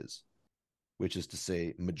state, that is, which is to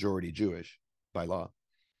say majority Jewish by law,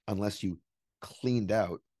 unless you cleaned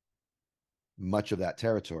out much of that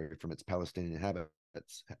territory from its Palestinian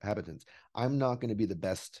inhabitants. I'm not going to be the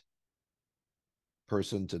best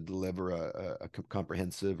person to deliver a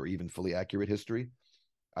comprehensive or even fully accurate history.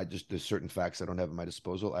 There's certain facts I don't have at my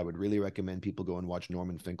disposal. I would really recommend people go and watch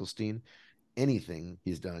Norman Finkelstein. Anything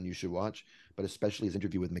he's done, you should watch, but especially his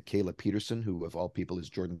interview with Michaela Peterson, who of all people is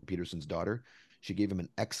Jordan Peterson's daughter. She gave him an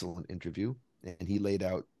excellent interview, and he laid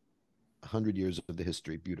out 100 years of the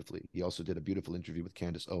history beautifully. He also did a beautiful interview with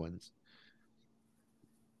Candace Owens.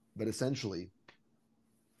 But essentially,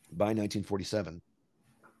 by 1947,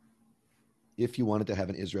 if you wanted to have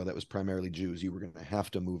an Israel that was primarily Jews, you were going to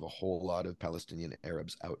have to move a whole lot of Palestinian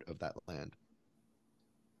Arabs out of that land.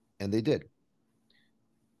 And they did.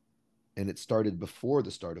 And it started before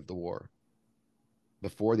the start of the war,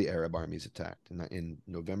 before the Arab armies attacked. In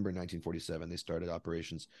November 1947, they started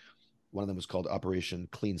operations. One of them was called Operation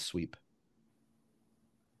Clean Sweep.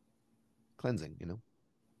 Cleansing, you know.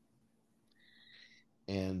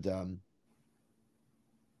 And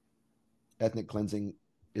ethnic cleansing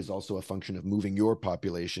is also a function of moving your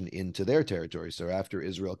population into their territory. So after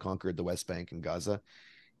Israel conquered the West Bank and Gaza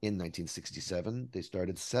in 1967, they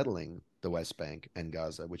started settling the West Bank and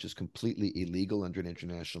Gaza, which is completely illegal under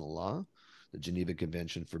international law. The Geneva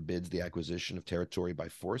Convention forbids the acquisition of territory by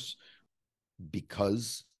force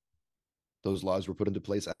because those laws were put into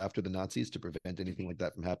place after the Nazis to prevent anything like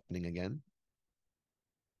that from happening again.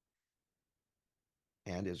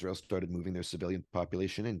 And Israel started moving their civilian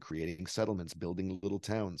population in, creating settlements, building little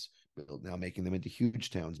towns, now making them into huge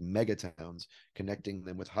towns, mega towns, connecting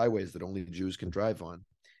them with highways that only Jews can drive on,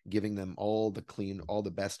 giving them all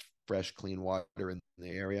the best fresh, clean water in the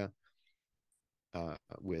area,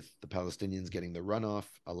 with the Palestinians getting the runoff,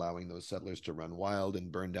 allowing those settlers to run wild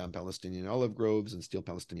and burn down Palestinian olive groves and steal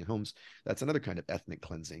Palestinian homes. That's another kind of ethnic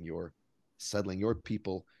cleansing. You're settling your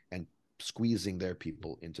people and squeezing their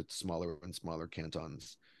people into smaller and smaller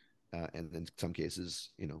cantons, and in some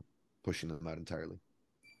cases, pushing them out entirely.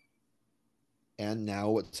 And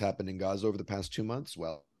now what's happened in Gaza over the past 2 months?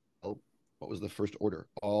 Well, what was the first order?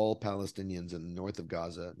 All Palestinians in the north of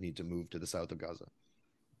Gaza need to move to the south of Gaza.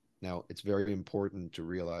 Now, it's very important to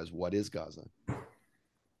realize what is Gaza.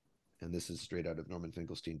 And this is straight out of Norman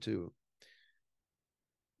Finkelstein, too.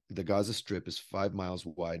 The Gaza Strip is 5 miles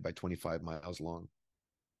wide by 25 miles long.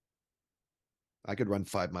 I could run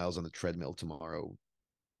 5 miles on the treadmill tomorrow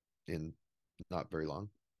in not very long.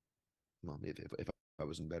 Well, if I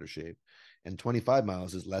was in better shape. And 25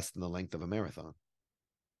 miles is less than the length of a marathon.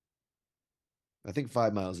 I think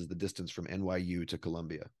 5 miles is the distance from NYU to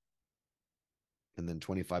Columbia. And then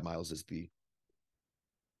 25 miles is the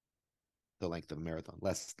length of a marathon,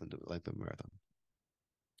 less than the length of a marathon.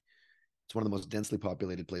 It's one of the most densely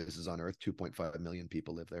populated places on Earth. 2.5 million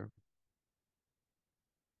people live there.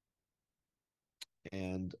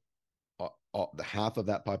 And the half of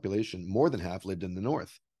that population, more than half, lived in the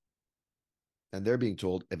north. And they're being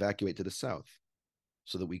told, evacuate to the south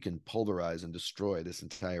so that we can pulverize and destroy this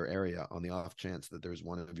entire area on the off chance that there's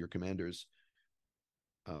one of your commanders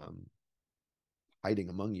hiding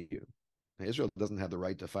among you. Now, Israel doesn't have the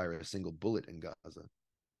right to fire a single bullet in Gaza.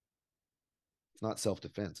 It's not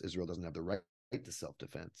self-defense. Israel doesn't have the right to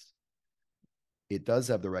self-defense. It does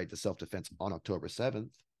have the right to self-defense on October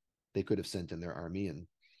 7th. They could have sent in their army and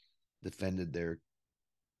defended their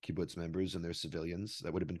kibbutz members and their civilians.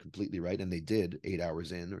 That would have been completely right. And they did 8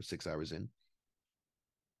 hours in or 6 hours in.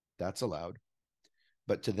 That's allowed.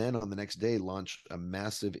 But to then on the next day launch a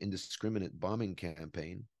massive indiscriminate bombing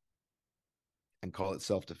campaign and call it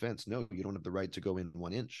self-defense. No, you don't have the right to go in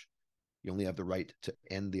 1 inch. You only have the right to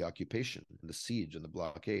end the occupation and the siege and the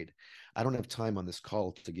blockade. I don't have time on this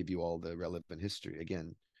call to give you all the relevant history.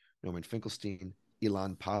 Again, Norman Finkelstein,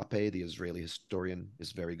 Ilan Pappé, the Israeli historian,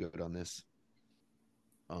 is very good on this.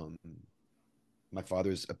 My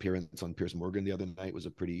father's appearance on Piers Morgan the other night was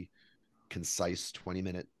a pretty concise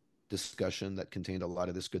 20-minute discussion that contained a lot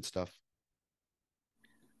of this good stuff.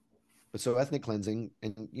 But so ethnic cleansing,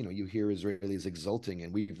 and you hear Israelis exulting,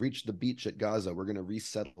 and we've reached the beach at Gaza. We're going to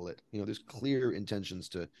resettle it. There's clear intentions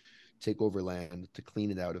to take over land, to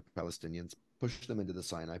clean it out of Palestinians, push them into the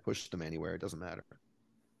Sinai, push them anywhere. It doesn't matter.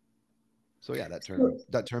 So yeah,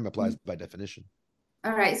 that term applies by definition.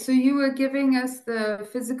 All right. So you were giving us the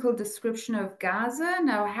physical description of Gaza.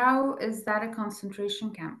 Now, how is that a concentration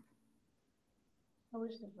camp?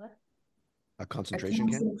 A concentration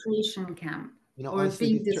camp? Concentration camp. or is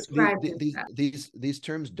being described as that. These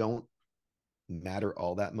terms don't matter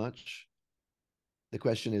all that much. The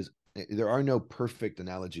question is, there are no perfect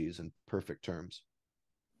analogies and perfect terms.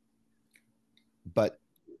 But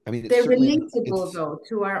I mean, they're relatable though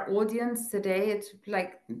to our audience today. It's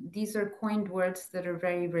like these are coined words that are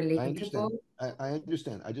very relatable. I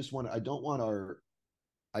understand. I don't want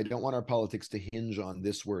our politics to hinge on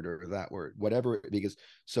this word or that word, whatever, because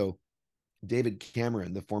so David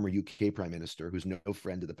Cameron, the former UK Prime Minister, who's no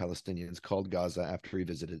friend to the Palestinians, called Gaza after he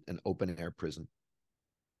visited an open air prison,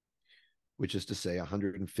 which is to say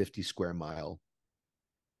 150 square mile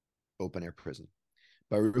open air prison.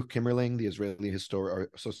 Baruch Kimmerling, the Israeli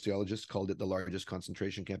sociologist, called it the largest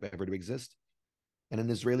concentration camp ever to exist. And an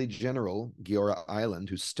Israeli general, Giora Eiland,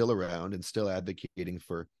 who's still around and still advocating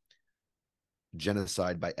for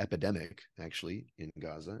genocide by epidemic, actually, in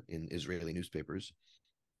Gaza, in Israeli newspapers,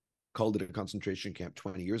 called it a concentration camp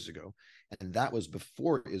 20 years ago. And that was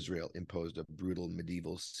before Israel imposed a brutal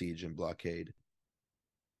medieval siege and blockade,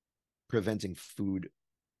 preventing food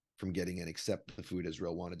from getting in except the food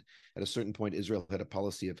Israel wanted. At a certain point, Israel had a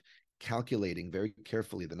policy of calculating very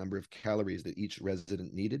carefully the number of calories that each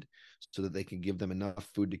resident needed so that they could give them enough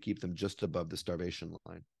food to keep them just above the starvation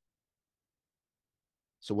line.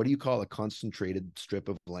 So what do you call a concentrated strip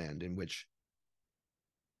of land in which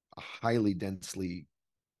a highly densely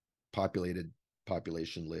populated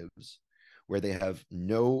population lives, where they have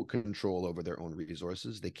no control over their own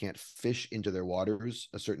resources? They can't fish into their waters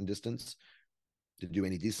a certain distance to do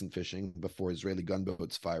any decent fishing before Israeli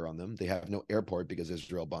gunboats fire on them. They have no airport because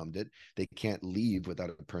Israel bombed it. They can't leave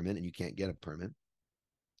without a permit, and you can't get a permit.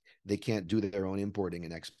 They can't do their own importing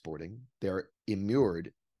and exporting. They're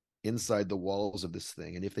immured inside the walls of this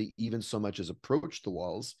thing. And if they even so much as approach the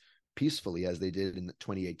walls peacefully, as they did in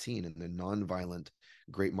 2018 in the nonviolent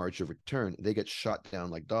Great March of Return, they get shot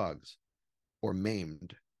down like dogs or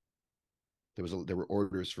maimed. There were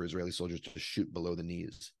orders for Israeli soldiers to shoot below the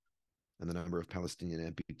knees, and the number of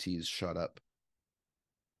Palestinian amputees shot up.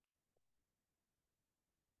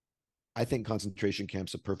 I think concentration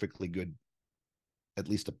camps are perfectly good, at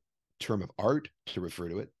least a term of art to refer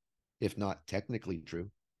to it, if not technically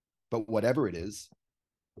true. But whatever it is,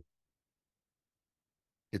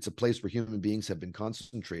 it's a place where human beings have been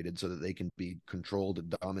concentrated so that they can be controlled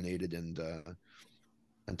and dominated and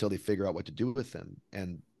until they figure out what to do with them.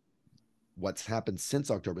 And what's happened since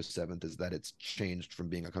October 7th is that it's changed from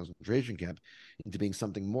being a concentration camp into being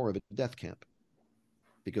something more of a death camp.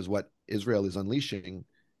 Because what Israel is unleashing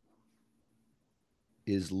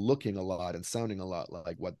is looking a lot and sounding a lot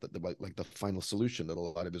like the final solution that a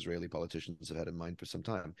lot of Israeli politicians have had in mind for some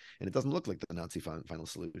time. And it doesn't look like the Nazi final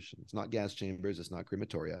solution. It's not gas chambers. It's not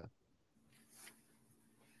crematoria.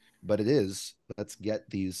 But it is, let's get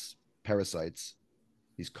these parasites,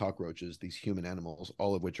 these cockroaches, these human animals,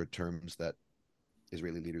 all of which are terms that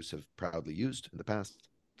Israeli leaders have proudly used in the past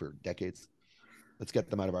for decades. Let's get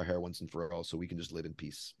them out of our hair once and for all so we can just live in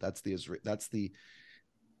peace. That's the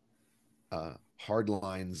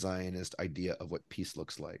hardline Zionist idea of what peace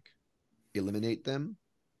looks like. Eliminate them,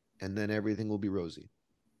 and then everything will be rosy.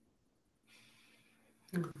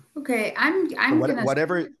 Okay,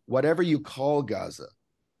 whatever you call Gaza.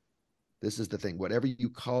 This is the thing. Whatever you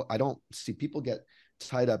call, I don't see people get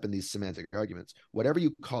tied up in these semantic arguments. Whatever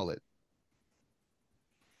you call it,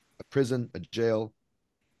 a prison, a jail,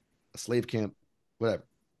 a slave camp, whatever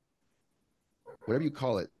you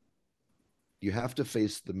call it, you have to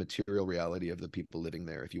face the material reality of the people living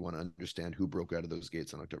there if you want to understand who broke out of those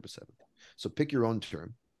gates on October 7th. So pick your own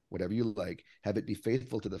term, whatever you like, have it be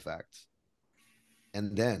faithful to the facts.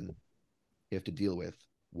 And then you have to deal with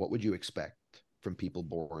what would you expect from people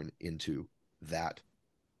born into that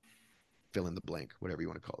fill in the blank, whatever you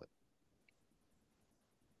want to call it.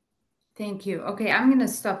 Thank you. Okay, I'm going to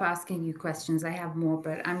stop asking you questions. I have more,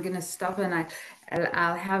 but I'm going to stop, and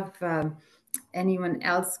I'll have anyone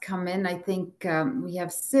else come in. I think we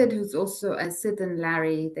have Sid, who's also Sid and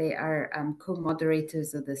Larry. They are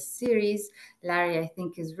co-moderators of the series. Larry, I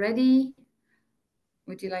think, is ready.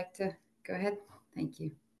 Would you like to go ahead? Thank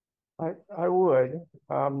you. I would.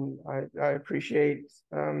 I appreciate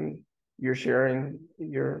your sharing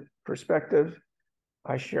your perspective.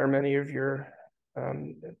 I share many of your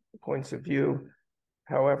points of view.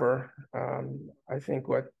 However, I think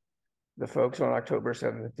what the folks on October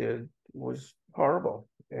 7th did was horrible.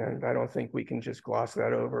 And I don't think we can just gloss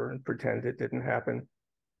that over and pretend it didn't happen.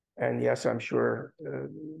 And yes, I'm sure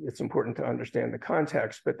it's important to understand the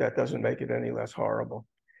context, but that doesn't make it any less horrible.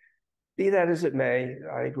 Be that as it may,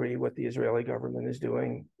 I agree what the Israeli government is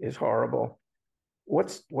doing is horrible.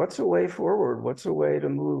 What's a way forward? What's a way to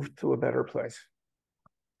move to a better place?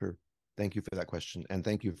 Sure. Thank you for that question. And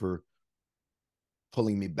thank you for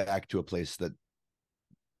pulling me back to a place that,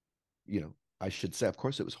 I should say, of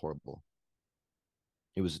course, it was horrible.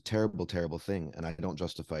 It was a terrible, terrible thing. And I don't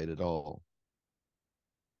justify it at all.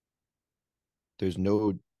 There's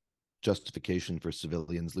no justification for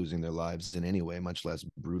civilians losing their lives in any way, much less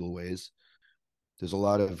brutal ways. There's a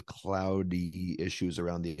lot of cloudy issues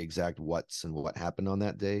around the exact what's and what happened on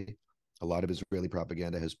that day. A lot of Israeli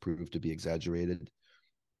propaganda has proved to be exaggerated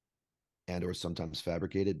and or sometimes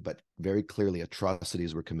fabricated, but very clearly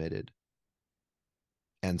atrocities were committed,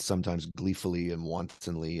 and sometimes gleefully and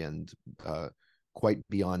wantonly, and quite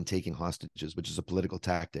beyond taking hostages, which is a political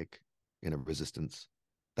tactic in a resistance.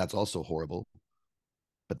 That's also horrible,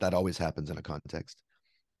 but that always happens in a context.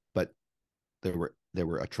 But there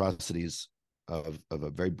were atrocities of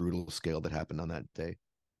a very brutal scale that happened on that day.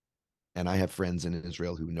 And I have friends in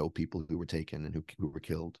Israel who know people who were taken and who were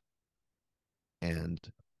killed. And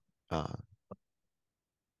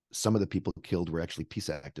some of the people killed were actually peace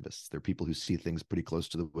activists. They're people who see things pretty close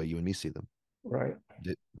to the way you and me see them. Right.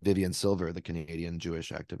 Vivian Silver, the Canadian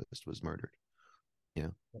Jewish activist, was murdered.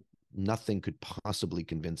 Nothing could possibly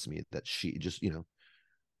convince me that she just,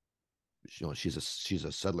 she's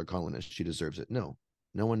a settler colonist. She deserves it. No,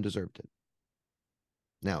 no one deserved it.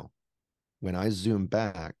 Now, when I zoom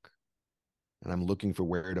back and I'm looking for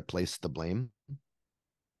where to place the blame,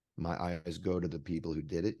 my eyes go to the people who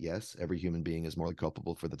did it. Yes, every human being is morally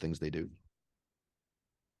culpable for the things they do.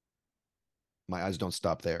 My eyes don't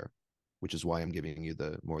stop there, which is why I'm giving you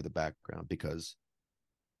more of the background, because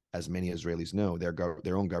as many Israelis know,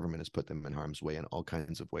 their own government has put them in harm's way in all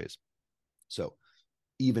kinds of ways. So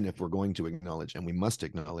even if we're going to acknowledge, and we must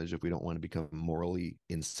acknowledge if we don't want to become morally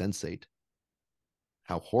insensate,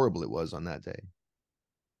 how horrible it was on that day,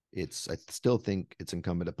 I still think it's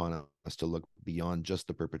incumbent upon us to look beyond just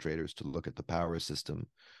the perpetrators, to look at the power system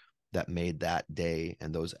that made that day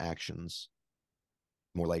and those actions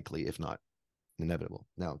more likely, if not inevitable.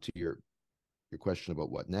 Now, to your question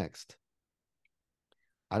about what next,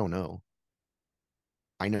 I don't know.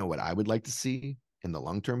 I know what I would like to see in the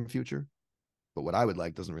long-term future, but what I would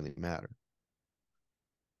like doesn't really matter.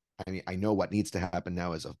 I mean, I know what needs to happen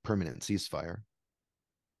now is a permanent ceasefire,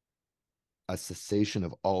 a cessation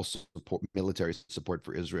of all military support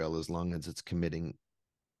for Israel as long as it's committing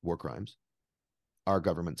war crimes. Our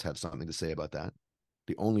governments have something to say about that.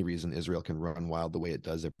 The only reason Israel can run wild the way it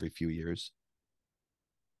does every few years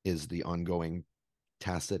is the ongoing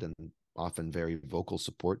tacit and often very vocal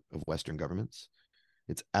support of Western governments.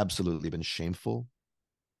 It's absolutely been shameful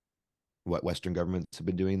what Western governments have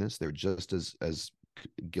been doing this. They're just as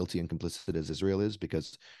guilty and complicit as Israel is,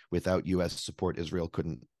 because without US support, Israel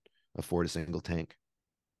couldn't afford a single tank.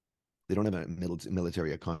 They don't have a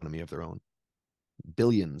military economy of their own.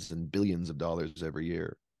 Billions and billions of dollars every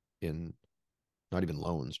year in not even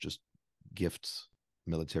loans, just gifts,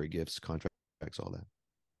 military gifts, contracts, all that.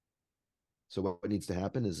 So what needs to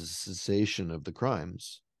happen is a cessation of the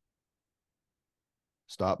crimes.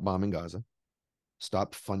 Stop bombing Gaza.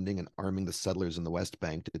 Stop funding and arming the settlers in the West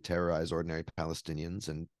Bank to terrorize ordinary Palestinians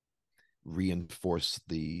and reentrench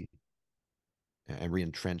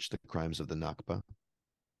the crimes of the Nakba,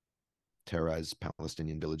 terrorize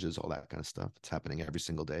Palestinian villages, all that kind of stuff. It's happening every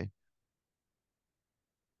single day.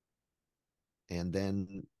 And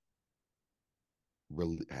then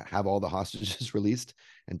have all the hostages released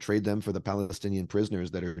and trade them for the Palestinian prisoners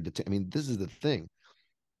that are detained. I mean, this is the thing.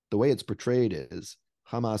 The way it's portrayed is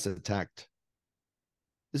Hamas attacked.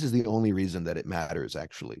 This is the only reason that it matters,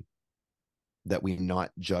 actually, that we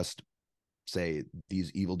not just say these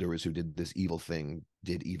evildoers who did this evil thing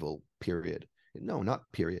did evil, period. No, not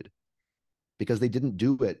period. Because they didn't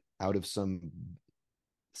do it out of some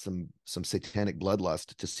satanic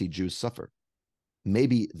bloodlust to see Jews suffer.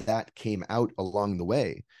 Maybe that came out along the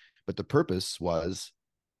way, but the purpose was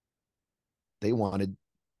they wanted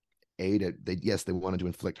they wanted to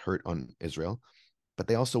inflict hurt on Israel, but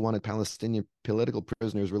they also wanted Palestinian political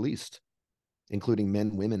prisoners released, including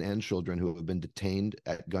men, women, and children who have been detained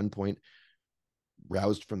at gunpoint,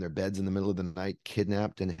 roused from their beds in the middle of the night,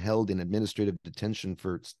 kidnapped, and held in administrative detention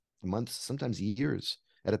for months, sometimes years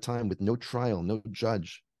at a time, with no trial, no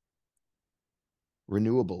judge.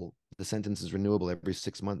 Renewable. The sentence is renewable every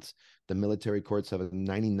 6 months. The military courts have a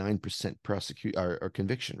 99%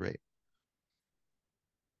 conviction rate.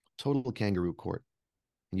 Total kangaroo court.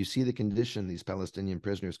 And you see the condition these Palestinian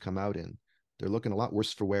prisoners come out in. They're looking a lot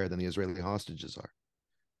worse for wear than the Israeli hostages are.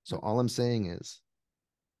 So all I'm saying is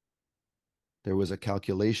there was a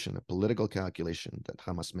calculation, a political calculation that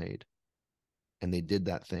Hamas made, and they did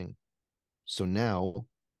that thing. So now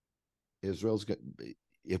Israel's got,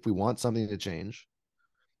 if we want something to change,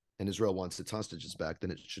 and Israel wants its hostages back,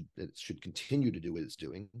 then it should continue to do what it's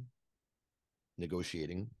doing,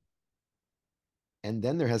 negotiating. And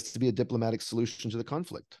then there has to be a diplomatic solution to the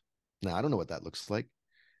conflict. Now, I don't know what that looks like.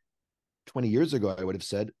 20 years ago, I would have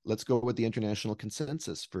said, let's go with the international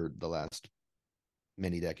consensus for the last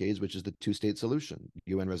many decades, which is the two-state solution,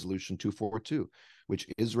 UN Resolution 242, which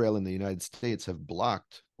Israel and the United States have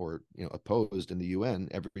blocked or opposed in the UN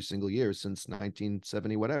every single year since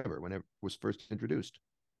 1970, whatever, whenever it was first introduced.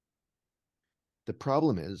 The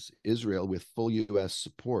problem is Israel, with full US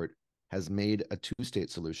support, has made a two-state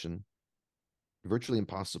solution virtually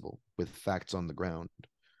impossible with facts on the ground.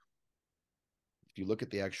 If you look at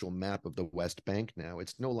the actual map of the West Bank now,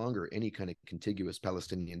 it's no longer any kind of contiguous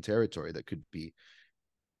Palestinian territory that could be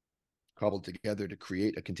cobbled together to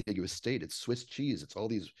create a contiguous state. It's Swiss cheese. It's all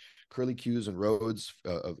these curlicues and roads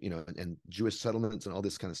and Jewish settlements and all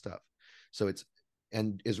this kind of stuff. So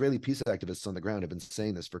and Israeli peace activists on the ground have been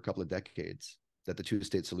saying this for a couple of decades, that the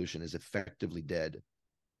two-state solution is effectively dead,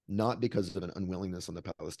 not because of an unwillingness on the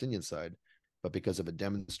Palestinian side, but because of a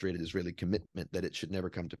demonstrated Israeli commitment that it should never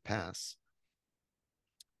come to pass.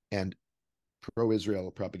 And pro-Israel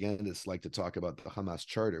propagandists like to talk about the Hamas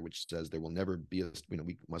charter, which says there will never be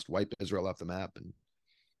we must wipe Israel off the map, and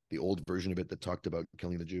the old version of it that talked about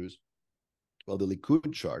killing the Jews. Well, the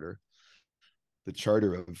Likud charter, the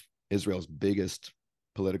charter of Israel's biggest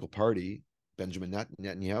political party, Benjamin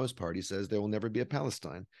Netanyahu's party, says there will never be a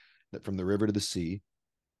Palestine, that from the river to the sea,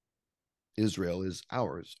 Israel is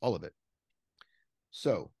ours, all of it.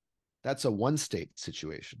 So that's a one-state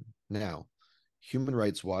situation. Now, Human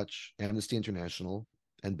Rights Watch, Amnesty International,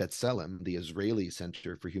 and B'Tselem, the Israeli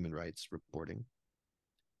Center for Human Rights reporting,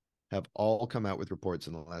 have all come out with reports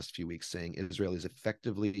in the last few weeks saying Israel is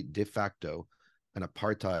effectively de facto an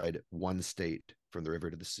apartheid one state from the river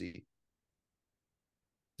to the sea.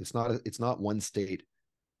 It's not one state.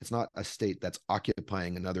 It's not a state that's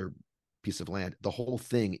occupying another piece of land. The whole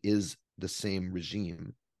thing is the same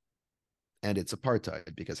regime. And it's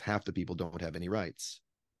apartheid because half the people don't have any rights.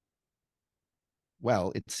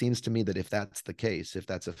 Well, it seems to me that if that's the case, if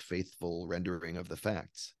that's a faithful rendering of the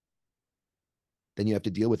facts, then you have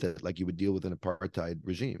to deal with it like you would deal with an apartheid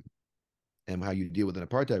regime. And how you deal with an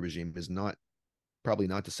apartheid regime is probably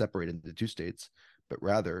not to separate into two states, but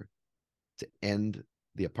rather to end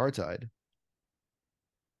the apartheid.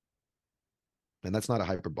 And that's not a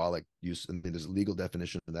hyperbolic use. I mean, there's a legal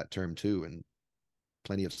definition of that term too, and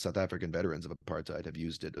plenty of South African veterans of apartheid have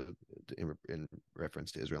used it in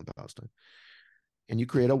reference to Israel and Palestine. And you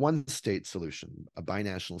create a one-state solution, a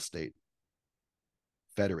binational state,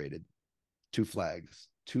 federated, two flags,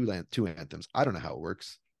 two anthems. I don't know how it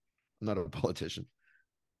works. I'm not a politician.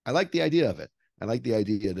 I like the idea of it. I like the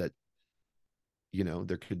idea that,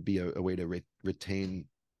 there could be a way to retain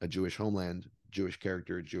a Jewish homeland, Jewish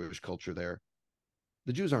character, Jewish culture there.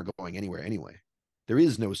 The Jews aren't going anywhere anyway. There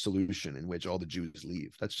is no solution in which all the Jews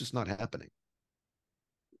leave. That's just not happening.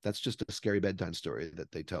 That's just a scary bedtime story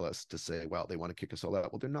that they tell us to say, well, they want to kick us all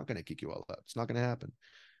out. Well, they're not going to kick you all out. It's not going to happen.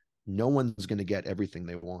 No one's going to get everything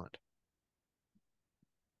they want.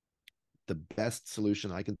 The best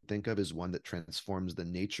solution I can think of is one that transforms the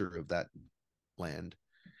nature of that land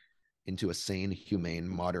into a sane, humane,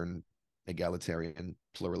 modern, egalitarian,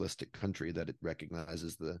 pluralistic country that it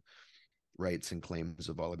recognizes the rights and claims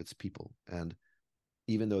of all of its people. And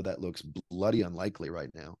even though that looks bloody unlikely right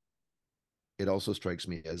now, it also strikes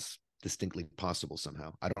me as distinctly possible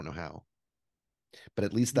somehow. I don't know how, but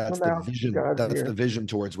at least that's the vision. That's the vision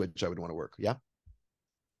towards which I would want to work. Yeah.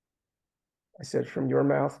 I said, from your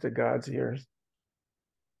mouth to God's ears.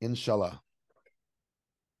 Inshallah.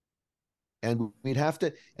 And we'd have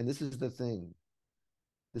to, and this is the thing.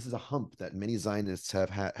 This is a hump that many Zionists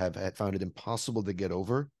have found it impossible to get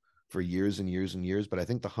over for years and years and years. But I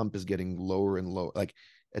think the hump is getting lower and lower. Like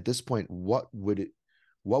at this point, what would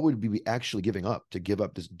we be actually giving up to give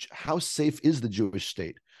up this? How safe is the Jewish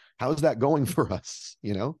state? How's that going for us?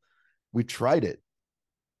 We've tried it.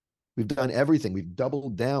 We've done everything. We've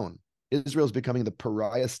doubled down. Israel's becoming the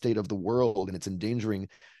pariah state of the world, and it's endangering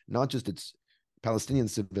not just its Palestinian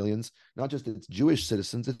civilians, not just its Jewish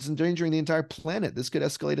citizens, it's endangering the entire planet. This could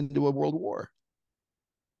escalate into a world war.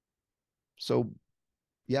 So,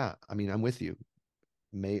 yeah, I mean, I'm with you.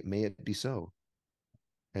 May it be so.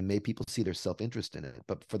 And may people see their self-interest in it.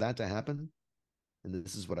 But for that to happen, and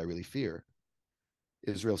this is what I really fear,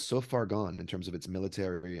 Israel's so far gone in terms of its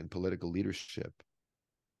military and political leadership.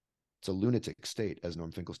 It's a lunatic state, as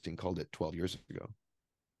Norm Finkelstein called it 12 years ago.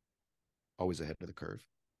 Always ahead of the curve.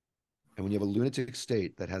 And when you have a lunatic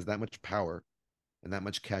state that has that much power and that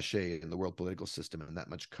much cachet in the world political system and that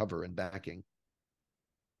much cover and backing,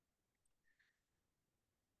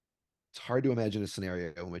 It's hard to imagine a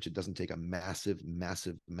scenario in which it doesn't take a massive,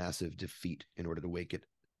 massive, massive defeat in order to wake it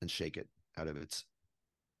and shake it out of its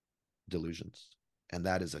delusions. And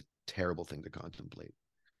that is a terrible thing to contemplate,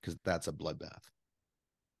 because that's a bloodbath.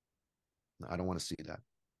 I don't want to see that.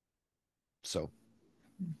 So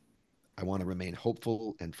I want to remain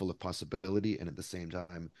hopeful and full of possibility, and at the same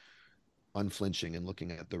time unflinching and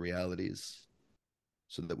looking at the realities,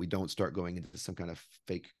 so that we don't start going into some kind of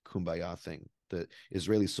fake kumbaya thing. The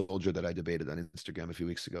Israeli soldier that I debated on Instagram a few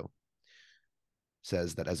weeks ago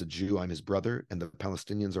says that as a Jew, I'm his brother, and the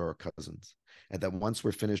Palestinians are our cousins. And that once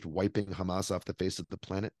we're finished wiping Hamas off the face of the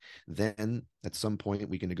planet, then at some point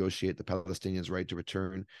we can negotiate the Palestinians' right to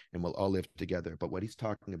return, and we'll all live together. But what he's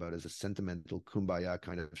talking about is a sentimental kumbaya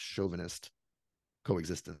kind of chauvinist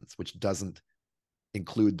coexistence, which doesn't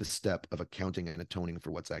include the step of accounting and atoning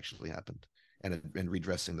for what's actually happened, and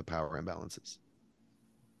redressing the power imbalances.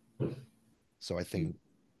 So I think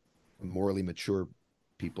morally mature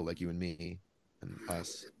people like you and me and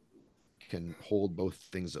us can hold both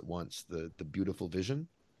things at once, the beautiful vision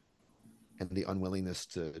and the unwillingness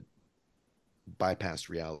to bypass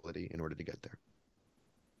reality in order to get there.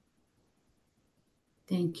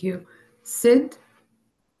 Thank you. Sid?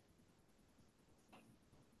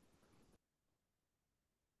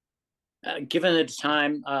 Given the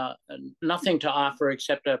time, nothing to offer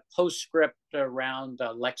except a postscript around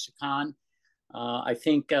Lexicon. I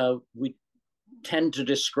think we tend to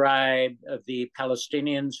describe the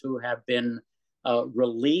Palestinians who have been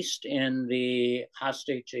released in the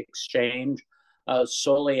hostage exchange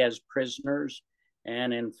solely as prisoners.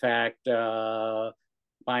 And in fact, by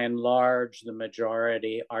and large, the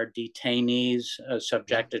majority are detainees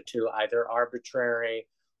subjected to either arbitrary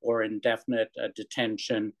or indefinite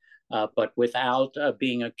detention, but without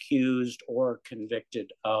being accused or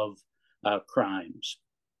convicted of crimes.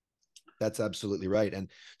 That's absolutely right.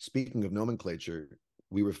 And speaking of nomenclature,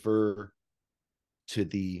 we refer to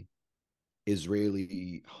the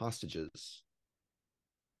Israeli hostages.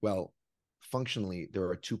 Well, functionally, there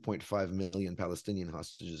are 2.5 million Palestinian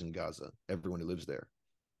hostages in Gaza, everyone who lives there,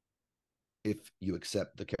 if you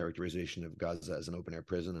accept the characterization of Gaza as an open-air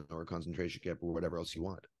prison or a concentration camp or whatever else you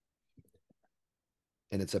want.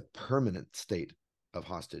 And it's a permanent state of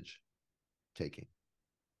hostage taking.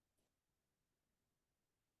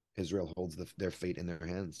 Israel holds their fate in their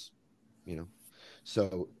hands, you know.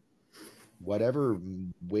 So whatever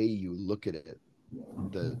way you look at it,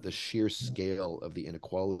 the sheer scale of the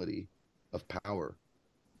inequality of power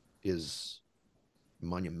is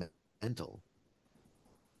monumental,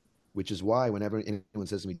 which is why whenever anyone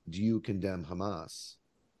says to me, do you condemn Hamas?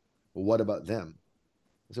 Well, what about them?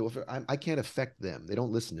 I say, well, I can't affect them. They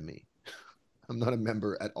don't listen to me. I'm not a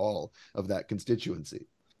member at all of that constituency.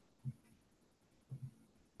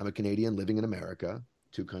 I'm a Canadian living in America,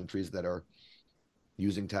 two countries that are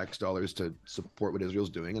using tax dollars to support what Israel's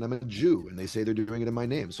doing, and I'm a Jew, and they say they're doing it in my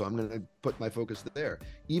name, so I'm going to put my focus there,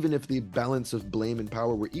 even if the balance of blame and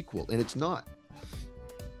power were equal, and it's not.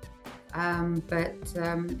 But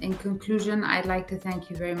in conclusion, I'd like to thank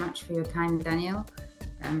you very much for your time, Daniel.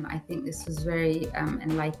 I think this was very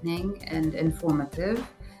enlightening and informative.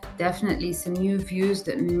 Definitely some new views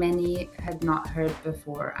that many had not heard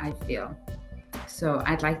before, I feel. So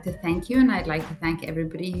I'd like to thank you, and I'd like to thank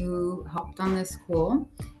everybody who hopped on this call.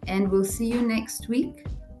 And we'll see you next week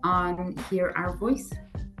on Hear Our Voice.